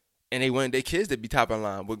 And they wanted their kids to be top of the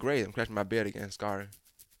line with grades. I'm scratching my beard again, scarring.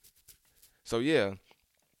 So yeah,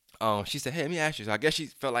 she said, hey, let me ask you. So I guess she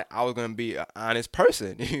felt like I was gonna be an honest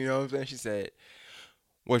person. You know what I'm saying? She said,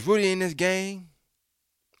 was Rudy in this gang?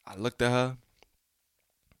 I looked at her.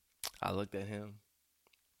 I looked at him.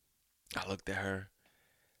 I looked at her.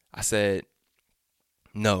 I said,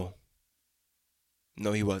 no.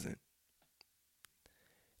 No, he wasn't.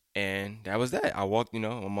 And that was that. I walked, my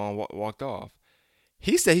mom walked off.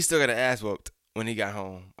 He said he still got an ass whooped when he got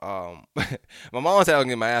home. My mom said I was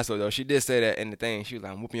gonna get my ass whooped though. She did say that in the thing. She was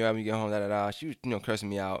like, I'm whooping you up when you get home, da da da. She was, cursing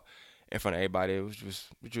me out in front of everybody, which was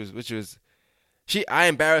I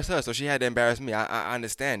embarrassed her, so she had to embarrass me. I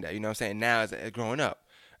understand that, you know what I'm saying? Now as growing up,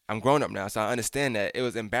 I'm grown up now, so I understand that it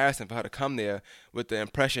was embarrassing for her to come there with the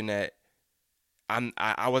impression that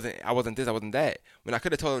I wasn't this, I wasn't that. When I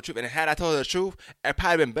could have told her the truth, and had I told her the truth, it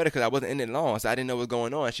probably been better because I wasn't in it long, so I didn't know what was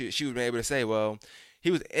going on. She would have been able to say, well, he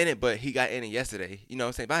was in it, but he got in it yesterday. You know what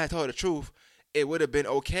I'm saying? If I had told her the truth, it would have been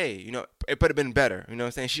okay. You know, it would have been better. You know what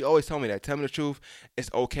I'm saying? She always told me that. Tell me the truth, it's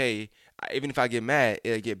okay. Even if I get mad,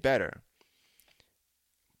 it'll get better.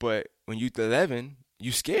 But when you're 11,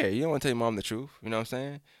 you scared. You don't want to tell your mom the truth. You know what I'm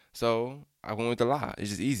saying? So I went with the lie. It's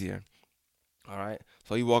just easier. All right.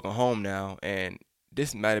 So you walking home now, and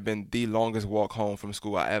this might have been the longest walk home from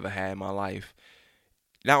school I ever had in my life.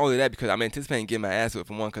 not only that, because I'm anticipating getting my ass whipped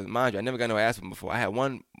for one, because mind you, I never got no ass whipping before. I had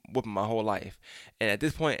one whooping my whole life. And at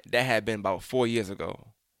this point, that had been about 4 years ago.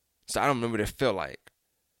 So I don't remember what it felt like.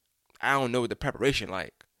 I don't know what the preparation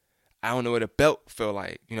like. I don't know what a belt feel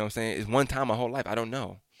like. You know what I'm saying? It's one time my whole life. I don't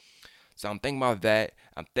know. So I'm thinking about that.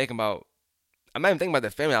 I'm not even thinking about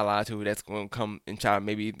the family I lied to that's going to come and try to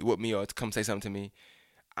maybe whoop me or to come say something to me.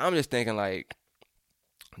 I'm just thinking like,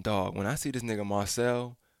 dog, when I see this nigga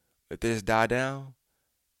Marcel, if this die down,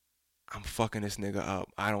 I'm fucking this nigga up.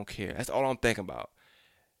 I don't care. That's all I'm thinking about.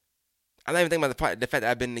 I'm not even thinking about the fact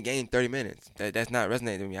that I've been in the game 30 minutes. That's not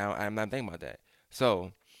resonating with me. I'm not thinking about that.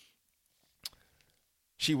 So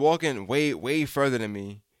she walking way further than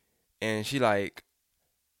me, and she like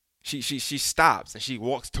she stops and she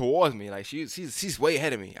walks towards me like she's way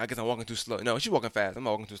ahead of me. I guess I'm walking too slow. No, she's walking fast. I'm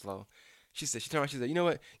not walking too slow. She turned around. She said, "You know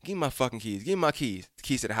what? Give me my fucking keys. Give me my keys. The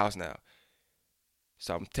keys to the house now."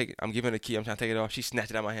 So I'm giving her the key. I'm trying to take it off. She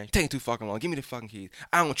snatched it out of my hand. Taking too fucking long. Give me the fucking keys.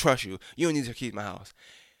 I don't trust you. You don't need your keys in my house.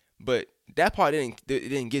 But that part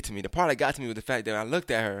didn't get to me. The part that got to me was the fact that when I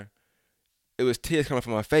looked at her, it was tears coming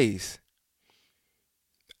from her face.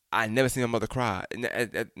 I never seen her mother cry.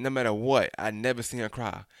 No matter what, I never seen her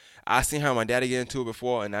cry. I seen her and my daddy get into it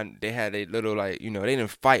before, and they had a little like, they didn't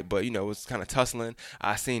fight, but it was kind of tussling.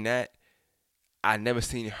 I seen that. I never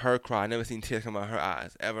seen her cry. I never seen tears come out of her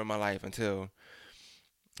eyes ever in my life until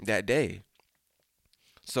that day.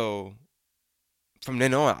 So from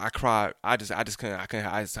then on, I cried. I was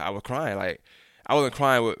crying. Like, I wasn't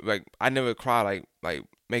crying with, like, I never cried like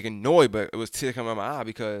making noise, but it was tears coming out of my eye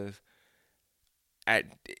because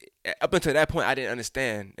up until that point, I didn't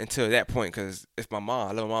understand until that point because it's my mom.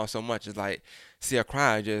 I love my mom so much. It's like, see her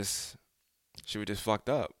crying, she was just fucked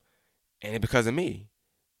up. And it's because of me,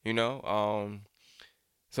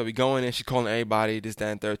 So we go in and she calling everybody, this,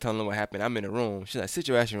 that, and third, telling them what happened. I'm in the room. She's like, sit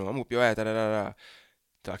your ass in the room. I'm whoop your ass, da, da, da, da.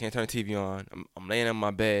 So I can't turn the TV on. I'm laying on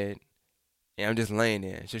my bed, and I'm just laying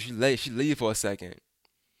there. So she leave for a second.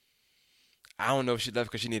 I don't know if she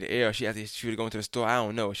left because she needed air or she was going to the store. I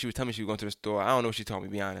don't know. She was telling me she was going to the store. I don't know what she told me,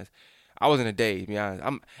 to be honest. I was in a daze, to be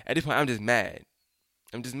honest. At this point, I'm just mad.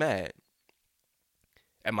 I'm just mad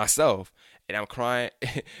at myself. And I'm crying.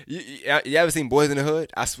 you ever seen Boys in the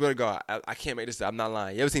Hood? I swear to God, I can't make this up. I'm not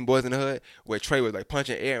lying. You ever seen Boys in the Hood where Trey was like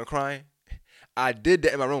punching air and crying? I did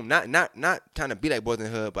that in my room. Not trying to be like Boys in the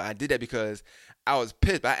Hood, but I did that because I was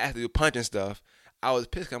pissed. But I had to do punching stuff. I was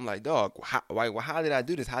pissed. I'm like, dog, how did I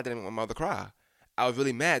do this? How did I make my mother cry? I was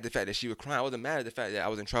really mad at the fact that she was crying. I wasn't mad at the fact that I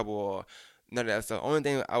was in trouble or none of that stuff. The only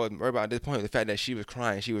thing I was worried about at this point was the fact that she was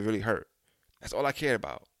crying. She was really hurt. That's all I cared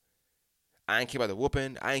about. I didn't care about the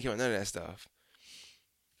whooping. I didn't care about none of that stuff.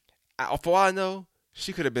 For all I know,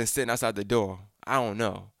 she could have been sitting outside the door. I don't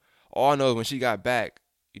know. All I know is when she got back,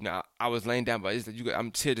 I was laying down, but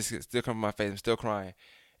I'm tears still coming from my face. I'm still crying.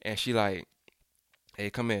 And she like, hey,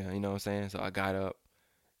 come here. You know what I'm saying? So I got up.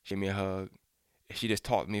 She gave me a hug. And she just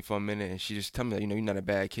talked to me for a minute. And she just told me, you're not a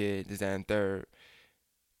bad kid, this, that, and third.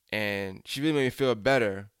 And she really made me feel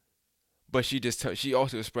better. But she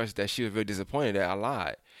also expressed that she was very disappointed that I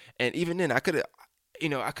lied. And even then, I could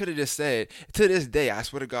have just said, to this day, I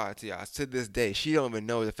swear to God to y'all, to this day, she don't even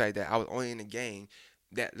know the fact that I was only in the game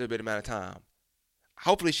that little bit amount of time.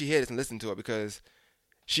 Hopefully she hears this and listen to it because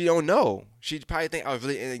she don't know. She probably think I was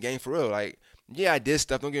really in the game for real. Like, yeah, I did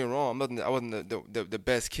stuff. Don't get me wrong. I wasn't the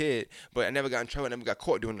best kid, but I never got in trouble. I never got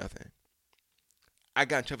caught doing nothing. I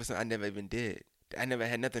got in trouble for something I never even did. I never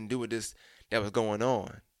had nothing to do with this that was going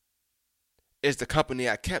on. It's the company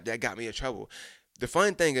I kept that got me in trouble. The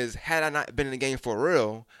funny thing is, had I not been in the game for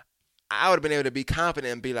real, I would have been able to be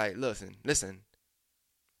confident and be like, listen,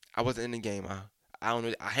 I wasn't in the game. I don't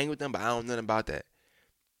know. I hang with them, but I don't know nothing about that.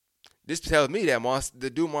 This tells me that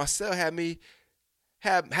the dude Marcel had me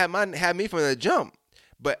from the jump.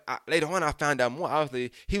 But later on, I found out more.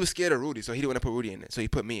 Obviously, he was scared of Rudy, so he didn't want to put Rudy in it. So he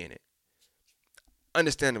put me in it.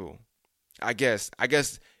 Understandable. I guess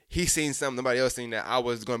he seen something nobody else seen, that I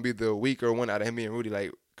was going to be the weaker one out of him and Rudy.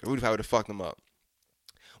 Like, Rudy probably would have fucked him up.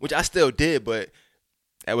 Which I still did, but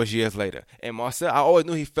that was years later. And Marcel, I always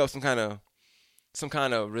knew he felt some kind of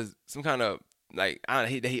like, I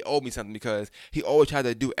don't know, that he owed me something because he always tried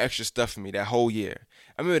to do extra stuff for me that whole year.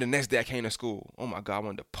 I remember the next day I came to school. Oh my God, I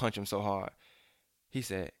wanted to punch him so hard. He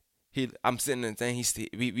said, I'm sitting there saying,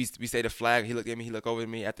 we say the flag. He looked at me. He looked over at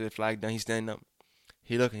me after the flag done. He's standing up.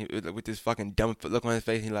 He looking with this fucking dumb look on his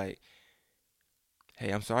face. He like, hey,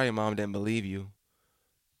 I'm sorry your mom didn't believe you.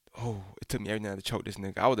 Oh, it took me everything to choke this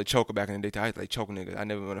nigga. I was a choker back in the day. I used to like choke niggas. I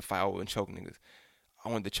never want to fight over and choke niggas. I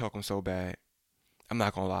wanted to choke him so bad. I'm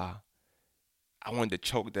not gonna lie. I wanted to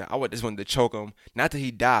choke that. I just wanted to choke him. Not that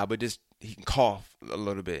he died, but just he can cough a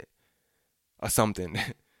little bit. or something.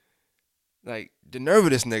 Like, the nerve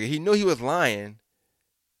of this nigga. He knew he was lying,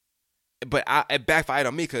 but it backfired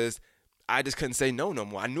on me because I just couldn't say no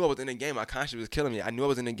more. I knew I was in the game. My conscience was killing me. I knew I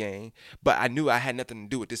was in the game, but I knew I had nothing to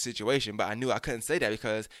do with this situation. But I knew I couldn't say that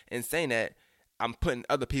because in saying that, I'm putting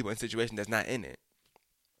other people in situations that's not in it.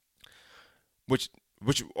 Which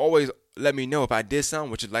always let me know if I did something,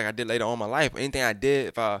 which is like I did later on in my life. Anything I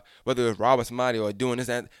did, whether it was robbing somebody or doing this,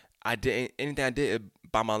 that, I did anything I did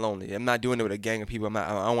by my lonely. I'm not doing it with a gang of people.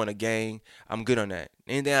 I don't want a gang. I'm good on that.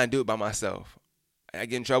 Anything I do by myself. I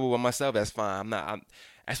get in trouble with myself. That's fine.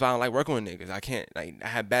 That's why I don't like working with niggas. I can't. Like, I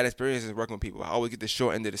have bad experiences working with people. I always get the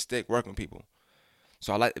short end of the stick working with people.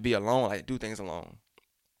 So I like to be alone. I like to do things alone.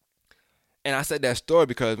 And I said that story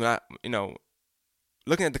because when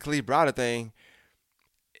looking at the Kalief Browder thing,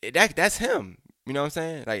 that's him. You know what I'm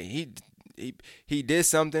saying? Like, he did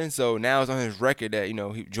something, so now it's on his record that, he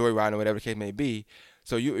joyriding or whatever the case may be.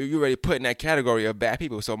 So you already put in that category of bad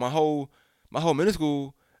people. So my whole middle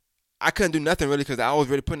school, I couldn't do nothing really because I was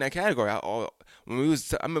really put in that category. I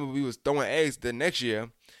remember we was throwing eggs the next year,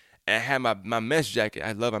 and I had my mesh jacket.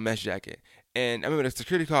 I love my mesh jacket. And I remember the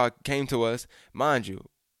security guard came to us. Mind you,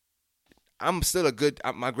 I'm still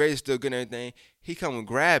my grade is still good and everything. He come and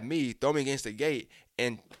grab me, throw me against the gate,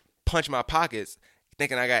 and punch my pockets,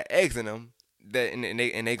 thinking I got eggs in them. And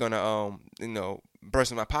they gonna burst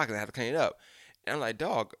in my pocket and I have to clean it up. And I'm like,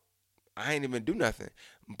 dog, I ain't even do nothing.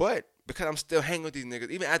 But because I'm still hanging with these niggas,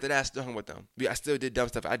 even after that, I still hung with them. I still did dumb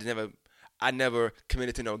stuff. I never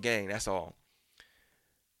committed to no gang. That's all.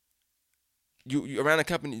 You around a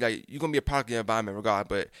company, like, you're gonna be a product of your environment regardless,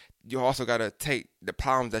 but you also gotta take the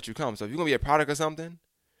problems that you come. So if you're gonna be a product of something,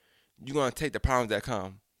 you're gonna take the problems that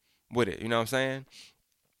come with it. You know what I'm saying?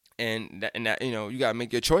 And that you gotta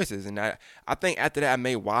make your choices. And I think after that I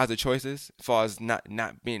made wiser choices as far as not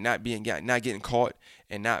getting caught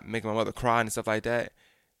and not making my mother cry and stuff like that.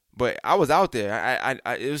 But I was out there.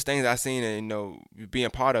 It was things I seen and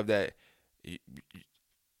being part of that.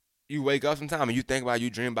 You wake up sometime and you think about it, you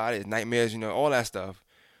dream about it, nightmares, all that stuff.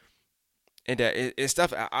 And that it's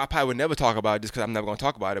stuff I probably would never talk about just because I'm never gonna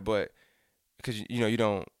talk about it. But because you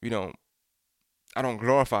don't I don't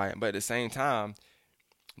glorify it. But at the same time,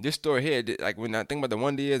 this story here, like, when I think about the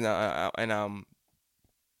one years and I'm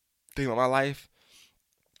thinking about my life,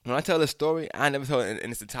 when I tell this story, I never tell it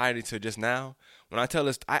in its entirety to just now. When I tell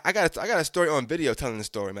this, I got a story on video telling the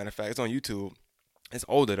story. Matter of fact, it's on YouTube. It's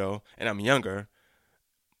older though, and I'm younger.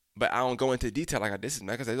 But I don't go into detail like I did. This is,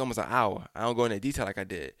 like I said, it's almost an hour. I don't go into detail like I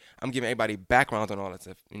did. I'm giving everybody backgrounds on all that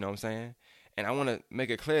stuff. You know what I'm saying? And I want to make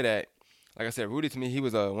it clear that, like I said, Rudy, to me, he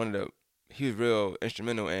was he was real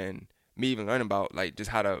instrumental in me even learning about, like, just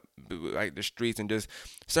how to, like, the streets and just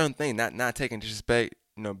certain things, not taking disrespect,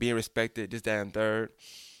 being respected, this, that, and third.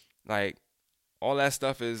 Like, all that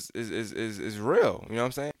stuff is real. You know what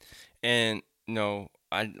I'm saying? And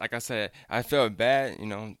like I said, I felt bad,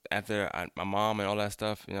 after my mom and all that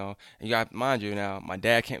stuff, And you got, mind you, now my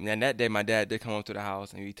dad came. And that day, my dad did come up to the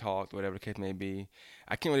house and we talked, whatever the case may be.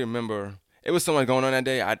 I can't really remember. It was so much going on that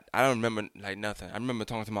day. I don't remember, like, nothing. I remember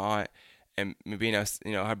talking to my aunt and me being,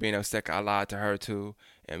 her being upset. I lied to her too,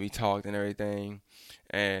 and we talked and everything.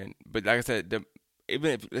 But like I said,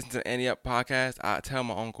 even if you listen to the Annie Up podcast, I tell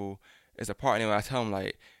my uncle, it's a part anyway. I tell him,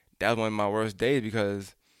 like, that was one of my worst days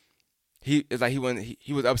because he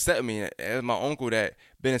was upset with me. It was my uncle that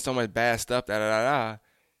been in so much bad stuff.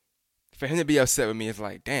 For him to be upset with me, it's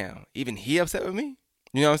like, damn, even he upset with me.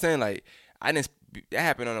 You know what I'm saying? Like, that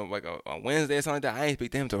happened on a Wednesday or something like that. I didn't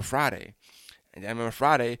speak to him until Friday. And I remember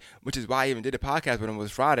Friday, which is why I even did the podcast with him,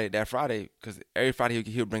 was that Friday, because every Friday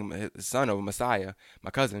he would bring his son over, Messiah, my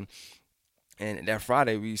cousin. And that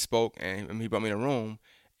Friday we spoke, and he brought me in the room,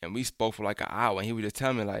 and we spoke for like an hour, and he would just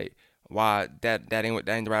tell me, like, why that ain't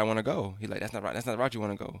the route I want to go. He's like, that's not the route you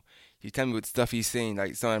want to go. He tell me what stuff he's seen,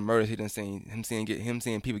 like some of the murders he done seen, him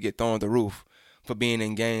seeing people get thrown off the roof for being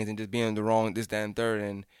in gangs and just being the wrong, this, that, and third.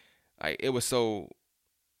 And, like, it was so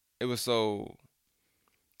real,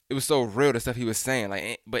 the stuff he was saying,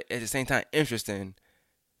 like, but at the same time interesting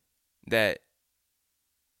that,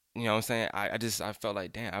 you know what I'm saying, I felt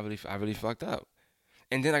like, damn, I really fucked up.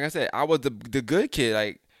 And then, like I said, I was the good kid.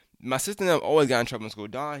 Like, my sister and them always got in trouble in school.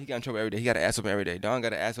 Don, he got in trouble every day. He got an ass open every day. Don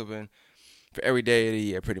got an ass open for every day of the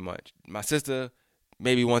year, pretty much. My sister,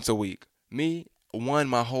 maybe once a week. Me, one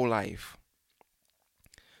my whole life.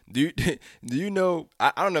 Do you know?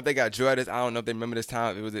 I don't know if they got joy at this. I don't know if they remember this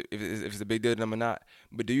time. If it's a big deal to them or not.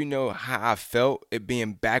 But do you know how I felt it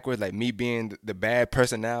being backwards, like me being the bad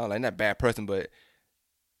person now? Like, not bad person, but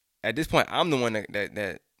at this point, I'm the one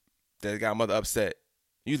that got mother upset.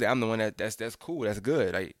 Usually, I'm the one that's cool, that's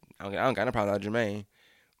good. Like, I don't got no problem with Jermaine.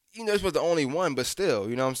 this was the only one, but still,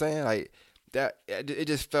 you know what I'm saying? Like that, it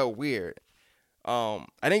just felt weird. I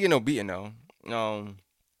didn't get no beating though.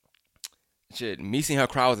 Shit, me seeing her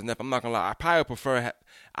cry was enough. I'm not gonna lie. I probably prefer.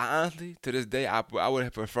 I honestly, to this day, I would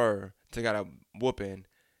have preferred to get a whooping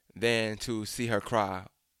than to see her cry,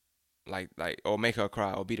 or make her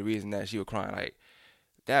cry, or be the reason that she was crying. Like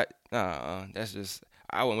that. That's just.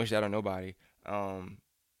 I wouldn't wish that on nobody. Um,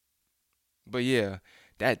 but yeah,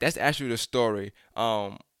 that's actually the story.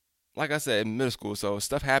 Like I said, in middle school, so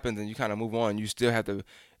stuff happens and you kind of move on. You still around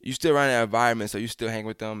that environment, so you still hang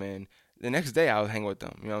with them. And the next day, I was hanging with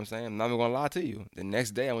them. You know what I'm saying? I'm not even gonna lie to you. The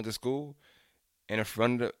next day, I went to school, and in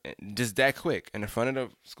front of just that quick, in the front of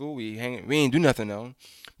the school, we hang. We ain't do nothing though,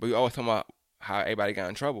 but we always talking about how everybody got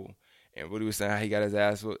in trouble, and Woody was saying how he got his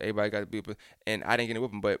ass whooped, everybody got beat, and I didn't get a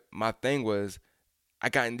whooping. But my thing was, I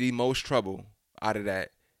got in the most trouble out of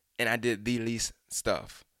that, and I did the least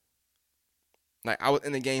stuff. Like I was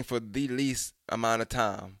in the game for the least amount of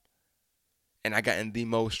time, and I got in the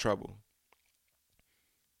most trouble.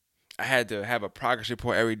 I had to have a progress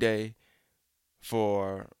report every day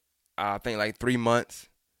for I think like 3 months,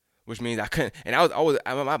 which means I couldn't. And I was always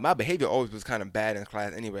my behavior always was kind of bad in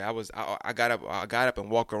class anyway. I got up and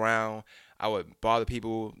walk around. I would bother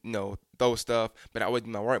people, throw stuff, but I would do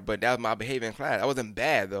my work. But that was my behavior in class. I wasn't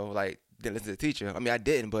bad though. Like didn't listen to the teacher. I mean, I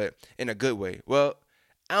didn't, but in a good way. Well,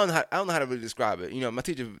 I don't know how to really describe it. My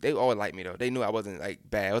teacher, they always liked me though. They knew I wasn't like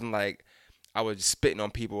bad. It wasn't like I was just spitting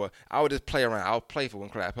on people. I would just play around. I was playful in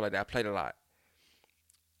class. I feel like that. I played a lot,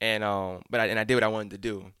 and I did what I wanted to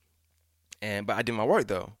do, but I did my work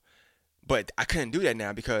though. But I couldn't do that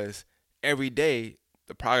now because every day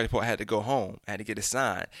the progress report I had to go home. I had to get it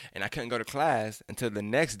signed, and I couldn't go to class until the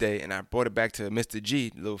next day. And I brought it back to Mr.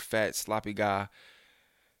 G, the little fat sloppy guy,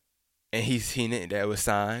 and he seen it that it was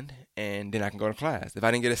signed, and then I can go to class. If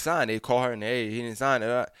I didn't get it signed, they'd call her and hey, he didn't sign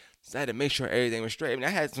it. So I had to make sure everything was straight. I mean, I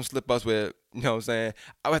had some slip ups with, you know what I'm saying?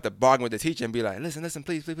 I would have to bargain with the teacher and be like, listen,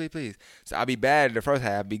 please, please, please, please. So I'll be bad the first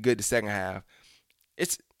half, be good the second half.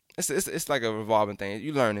 It's it's like a revolving thing.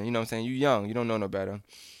 You learning, you know what I'm saying? You young, you don't know no better.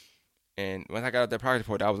 And once I got out that progress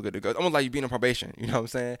report, I was good to go. It's almost like you being on probation, you know what I'm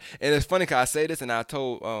saying? And it's funny because I say this, and I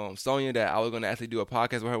told Sonya that I was going to actually do a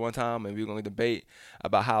podcast with her one time, and we were going to debate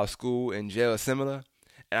about how school and jail is similar.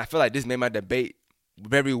 And I feel like this made my debate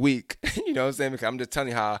very weak, you know what I'm saying? Because I'm just telling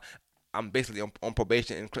you how I'm basically on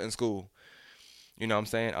probation in school, you know what I'm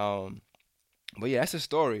saying? But yeah, that's the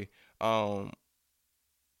story. I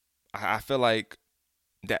feel like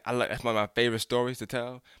that's one of my favorite stories to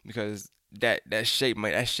tell because that shaped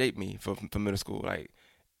me for middle school. Like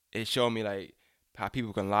it showed me like how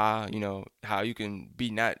people can lie, how you can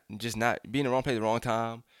not be in the wrong place at the wrong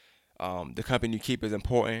time. The company you keep is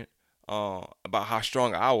important. About how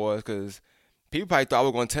strong I was because people probably thought I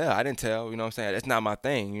was going to tell. I didn't tell, you know what I'm saying? That's not my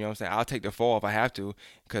thing, you know what I'm saying? I'll take the fall if I have to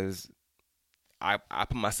because I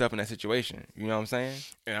put myself in that situation, you know what I'm saying?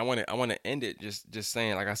 And I want to end it just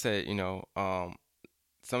saying, like I said,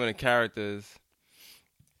 some of the characters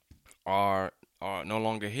are no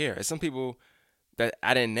longer here. And some people that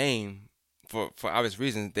I didn't name for obvious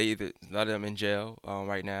reasons. They either a lot of them in jail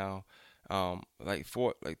right now.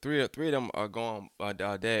 Three of them are gone,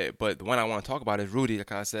 dead. But the one I want to talk about is Rudy.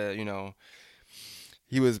 Like I said,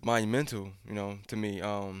 he was monumental, to me.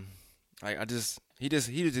 Like he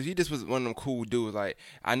just was one of them cool dudes. Like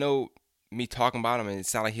I know me talking about him and it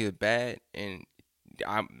sounded like he was bad, and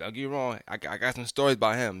I'll get you wrong. I got some stories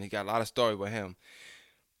about him. He got a lot of stories about him,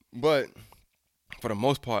 but for the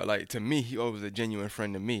most part, like to me, he always was a genuine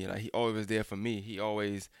friend to me. Like he always was there for me. He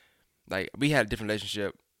always like we had a different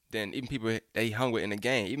relationship than even people that he hung with in the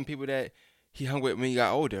game. Even people that he hung with when he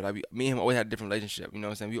got older. Like me and him always had a different relationship. You know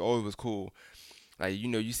what I'm saying? We always was cool. Like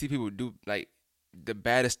you see people do like the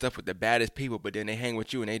baddest stuff with the baddest people, but then they hang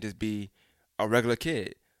with you and they just be a regular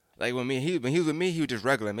kid. Like when he was with me, he was just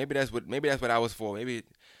regular. Maybe that's what I was for. Maybe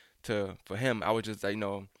for him, I was just like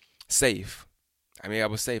safe. I mean, I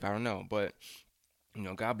was safe. I don't know, but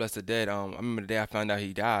God bless the dead. I remember the day I found out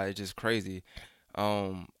he died. It's just crazy.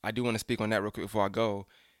 I do want to speak on that real quick before I go.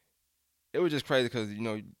 It was just crazy because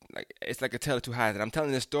like it's like a tale of two halves. And I'm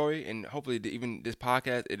telling this story, and hopefully even this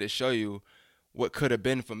podcast, it'll show you what could have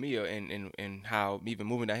been for me, and how even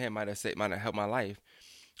moving down here might have helped my life.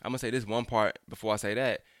 I'm gonna say this one part before I say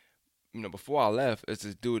that. Before I left, it's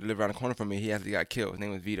this dude that lived around the corner from me. He actually got killed. His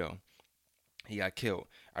name was Vito. He got killed.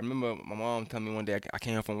 I remember my mom telling me one day I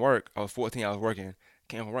came home from work. I was 14. I was working.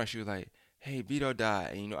 Came home from work. She was like, "Hey, Vito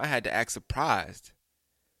died." And I had to act surprised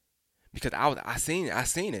because I seen it.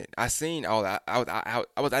 I seen all that. I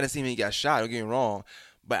didn't see him. He got shot. Don't get me wrong,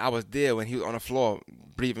 But I was there when he was on the floor,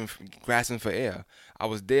 breathing, grasping for air. I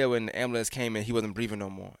was there when the ambulance came in. He wasn't breathing no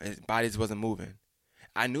more. His body just wasn't moving.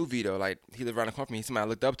 I knew Vito. Like, he lived around the corner from me. He's somebody I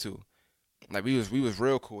looked up to. Like, we was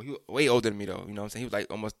real cool. He was way older than me, though. You know what I'm saying? He was, like,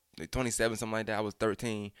 almost like 27, something like that. I was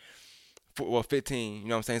 13. Well, 15. You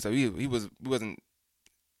know what I'm saying? So we wasn't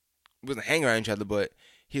hanging around each other, but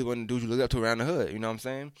he was one of the dudes you looked up to around the hood. You know what I'm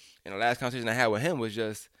saying? And the last conversation I had with him was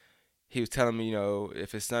just, he was telling me,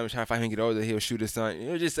 if his son was trying to find him to get older, he'll shoot his son.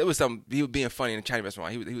 It was something. He was being funny in a Chinese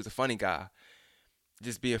restaurant. He was a funny guy,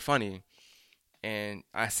 just being funny. And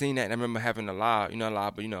I seen that, and I remember having to lie, not lie,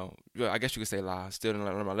 but I guess you could say lie. Still didn't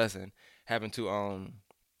learn my lesson. Having to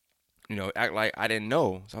act like I didn't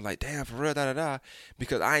know. So I'm like, damn, for real, da da da,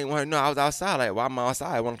 because I ain't want to know. I was outside. Like, why am I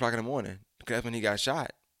outside at 1 o'clock in the morning? Because that's when he got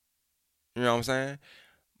shot. You know what I'm saying?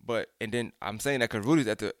 And then I'm saying that because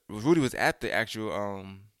Rudy was at the actual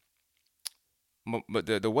but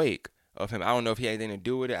the wake of him. I don't know if he had anything to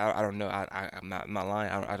do with it. I don't know. I'm not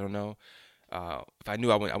lying. I don't know. If I knew,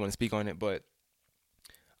 I wouldn't speak on it. But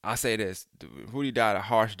I say this: Rudy died a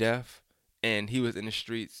harsh death, and he was in the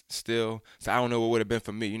streets still. So I don't know what would have been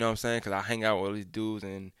for me. You know what I'm saying? Because I hang out with all these dudes,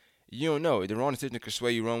 and you don't know. The wrong decision could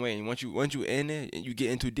sway you wrong way. And once you in it and you get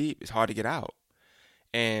in too deep, it's hard to get out.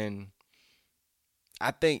 And I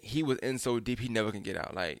think he was in so deep he never can get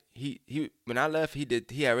out. Like he when I left, he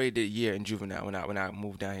already did a year in juvenile when I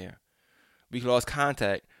moved down here. We lost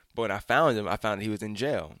contact, but when I found him, I found that he was in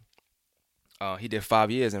jail. He did 5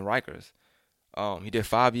 years in Rikers. He did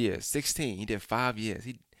 5 years. 16. He did 5 years.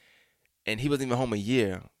 And he wasn't even home a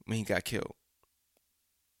year when he got killed.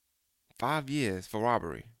 5 years for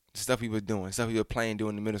robbery. The stuff he was doing, stuff he was playing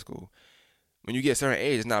doing in middle school. When you get a certain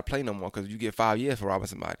age, it's not play no more because you get 5 years for robbing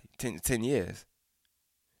somebody. 10 years.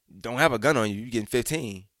 Don't have a gun on you. You getting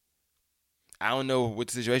 15. I don't know what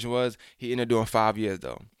the situation was. He ended up doing 5 years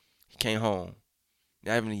though. He came home.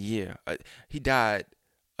 Not even a year. He died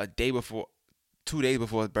 2 days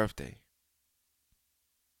before his birthday.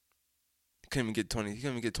 He couldn't even get 20. He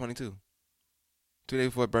couldn't even get 22. 2 days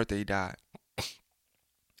before his birthday, he died.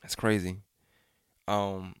 That's crazy.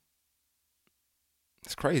 It's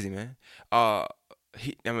crazy, man.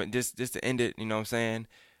 Just to end it, you know what I'm saying?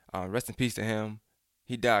 Rest in peace to him.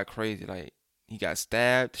 He died crazy. Like, he got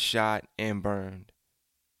stabbed, shot, and burned.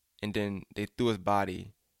 And then they threw his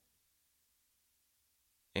body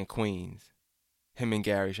in Queens. Him and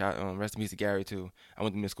Gary. Rest in peace to Gary, too. I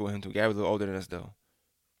went to middle school with him, too. Gary was a little older than us, though.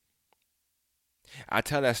 I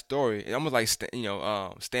tell that story. It's almost like,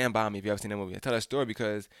 Stand By Me, if you ever seen that movie. I tell that story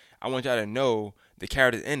because I want y'all to know the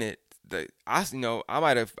characters in it. I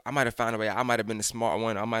might have found a way. I might have been the smart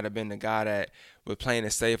one. I might have been the guy that was playing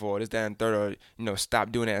it safe or this, that, and third, or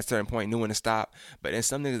stop doing it at a certain point, knew when to stop. But there's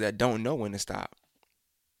some niggas that don't know when to stop,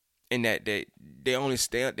 and that they only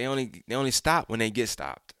stop when they get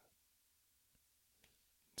stopped.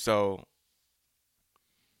 So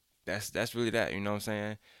that's really that. You know what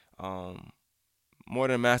I'm saying? More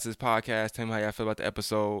Than a Masters podcast. Tell me how y'all feel about the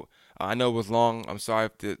episode. I know it was long. I'm sorry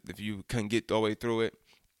if you couldn't get all the way through it.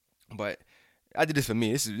 But I did this for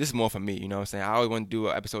me. This is more for me, you know what I'm saying? I always want to do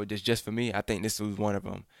an episode just for me. I think this was one of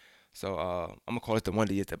them. So I'm going to call it the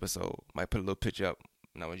Wonder Years episode. Might put a little picture up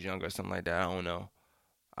when I was younger or something like that. I don't know.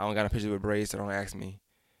 I don't got a picture with braids, so don't ask me.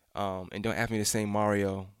 And don't ask me to sing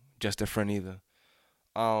Mario, Just a Friend either.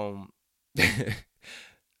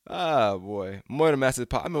 Boy. More Than a Masters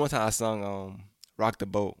podcast. I remember one time I sung Rock the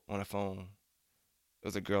Boat on the phone. It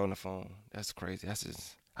was a girl on the phone. That's crazy. I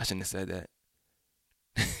shouldn't have said that.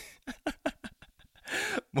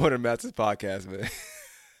 More Than Masters podcast, man.